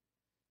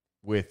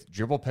with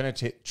dribble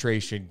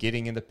penetration,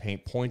 getting in the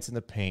paint, points in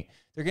the paint.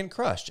 They're getting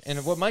crushed.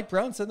 And what Mike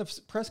Brown said in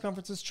the press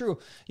conference is true.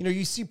 You know,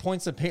 you see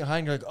points in the paint high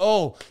and you're like,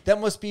 oh, that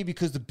must be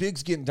because the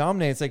big's getting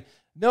dominated. It's like,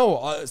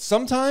 no,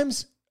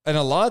 sometimes, and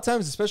a lot of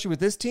times, especially with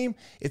this team,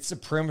 it's the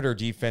perimeter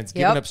defense,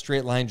 giving up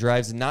straight line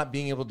drives and not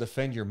being able to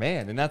defend your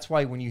man. And that's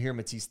why when you hear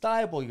Matisse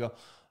Thybulle, you go,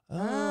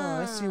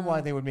 I see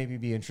why they would maybe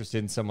be interested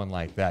in someone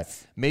like that.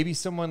 Maybe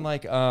someone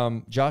like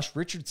Josh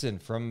Richardson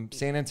from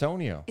San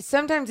Antonio.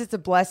 Sometimes it's a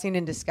blessing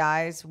in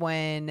disguise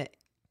when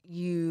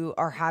you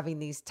are having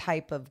these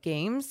type of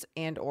games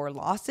and or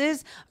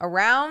losses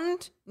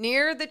around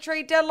near the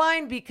trade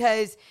deadline,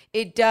 because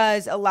it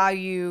does allow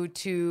you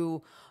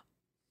to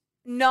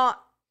not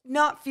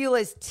feel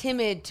as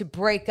timid to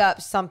break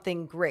up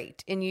something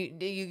great. And you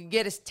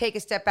get to take a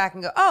step back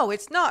and go, oh,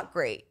 it's not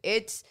great.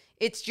 It's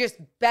just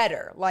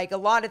better. Like a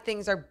lot of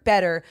things are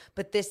better,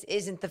 but this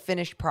isn't the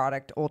finished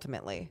product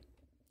ultimately.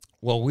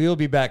 Well, we'll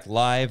be back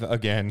live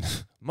again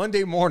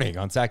Monday morning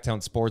on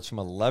Sacktown Sports from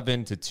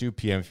 11 to 2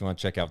 p.m. if you want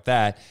to check out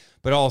that.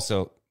 But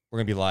also, we're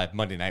going to be live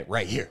Monday night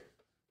right here.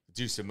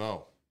 Deuce and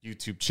Mo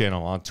YouTube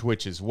channel on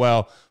Twitch as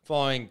well.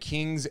 Following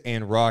Kings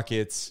and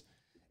Rockets.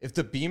 If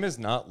the beam is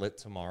not lit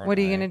tomorrow, what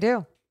are you going to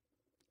do?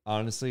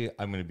 Honestly,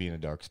 I'm going to be in a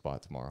dark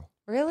spot tomorrow.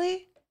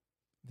 Really?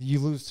 You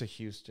lose to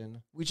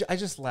Houston. I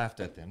just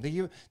laughed at them.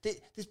 They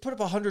put up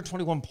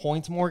 121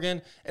 points,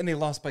 Morgan, and they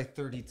lost by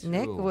 32.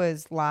 Nick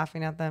was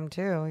laughing at them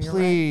too. You're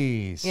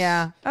Please. Right.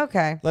 Yeah.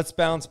 Okay. Let's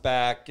bounce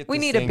back. Get we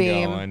this need thing a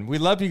beam. Going. We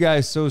love you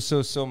guys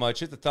so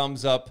much. Hit the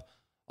thumbs up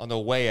on the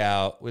way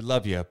out. We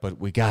love you, but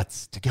we got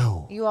to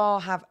go. You all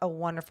have a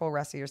wonderful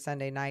rest of your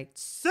Sunday night.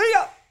 See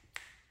ya.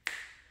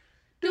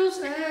 Deuce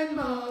and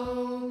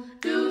Mo,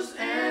 Deuce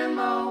and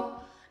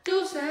Mo,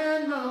 Deuce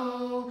and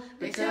Mo.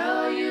 They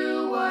tell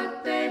you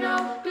what they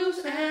know.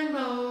 Deuce and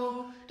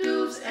Mo,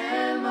 Deuce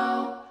and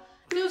Mo,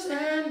 Deuce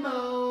and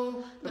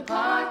Mo. The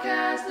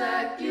podcast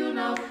that you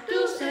know.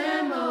 Deuce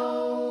and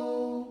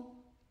Mo.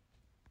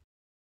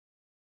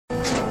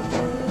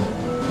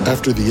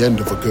 After the end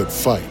of a good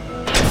fight,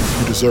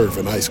 you deserve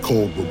an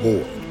ice-cold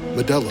reward.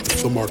 Modelo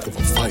is the mark of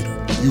a fighter.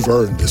 You've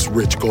earned this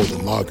rich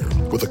golden lager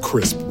with a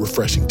crisp,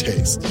 refreshing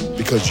taste.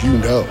 Because you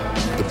know,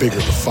 the bigger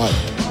the fight,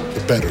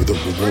 the better the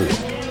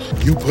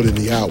reward. You put in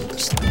the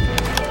hours,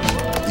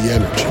 the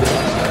energy,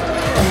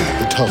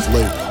 the tough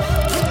labor.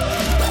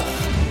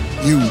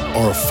 You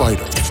are a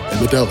fighter,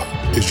 and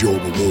Modelo is your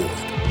reward.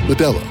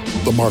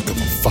 Modelo, the mark of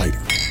a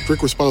fighter.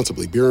 Drink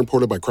responsibly. Beer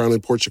imported by Crown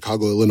Imports,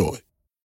 Chicago, Illinois.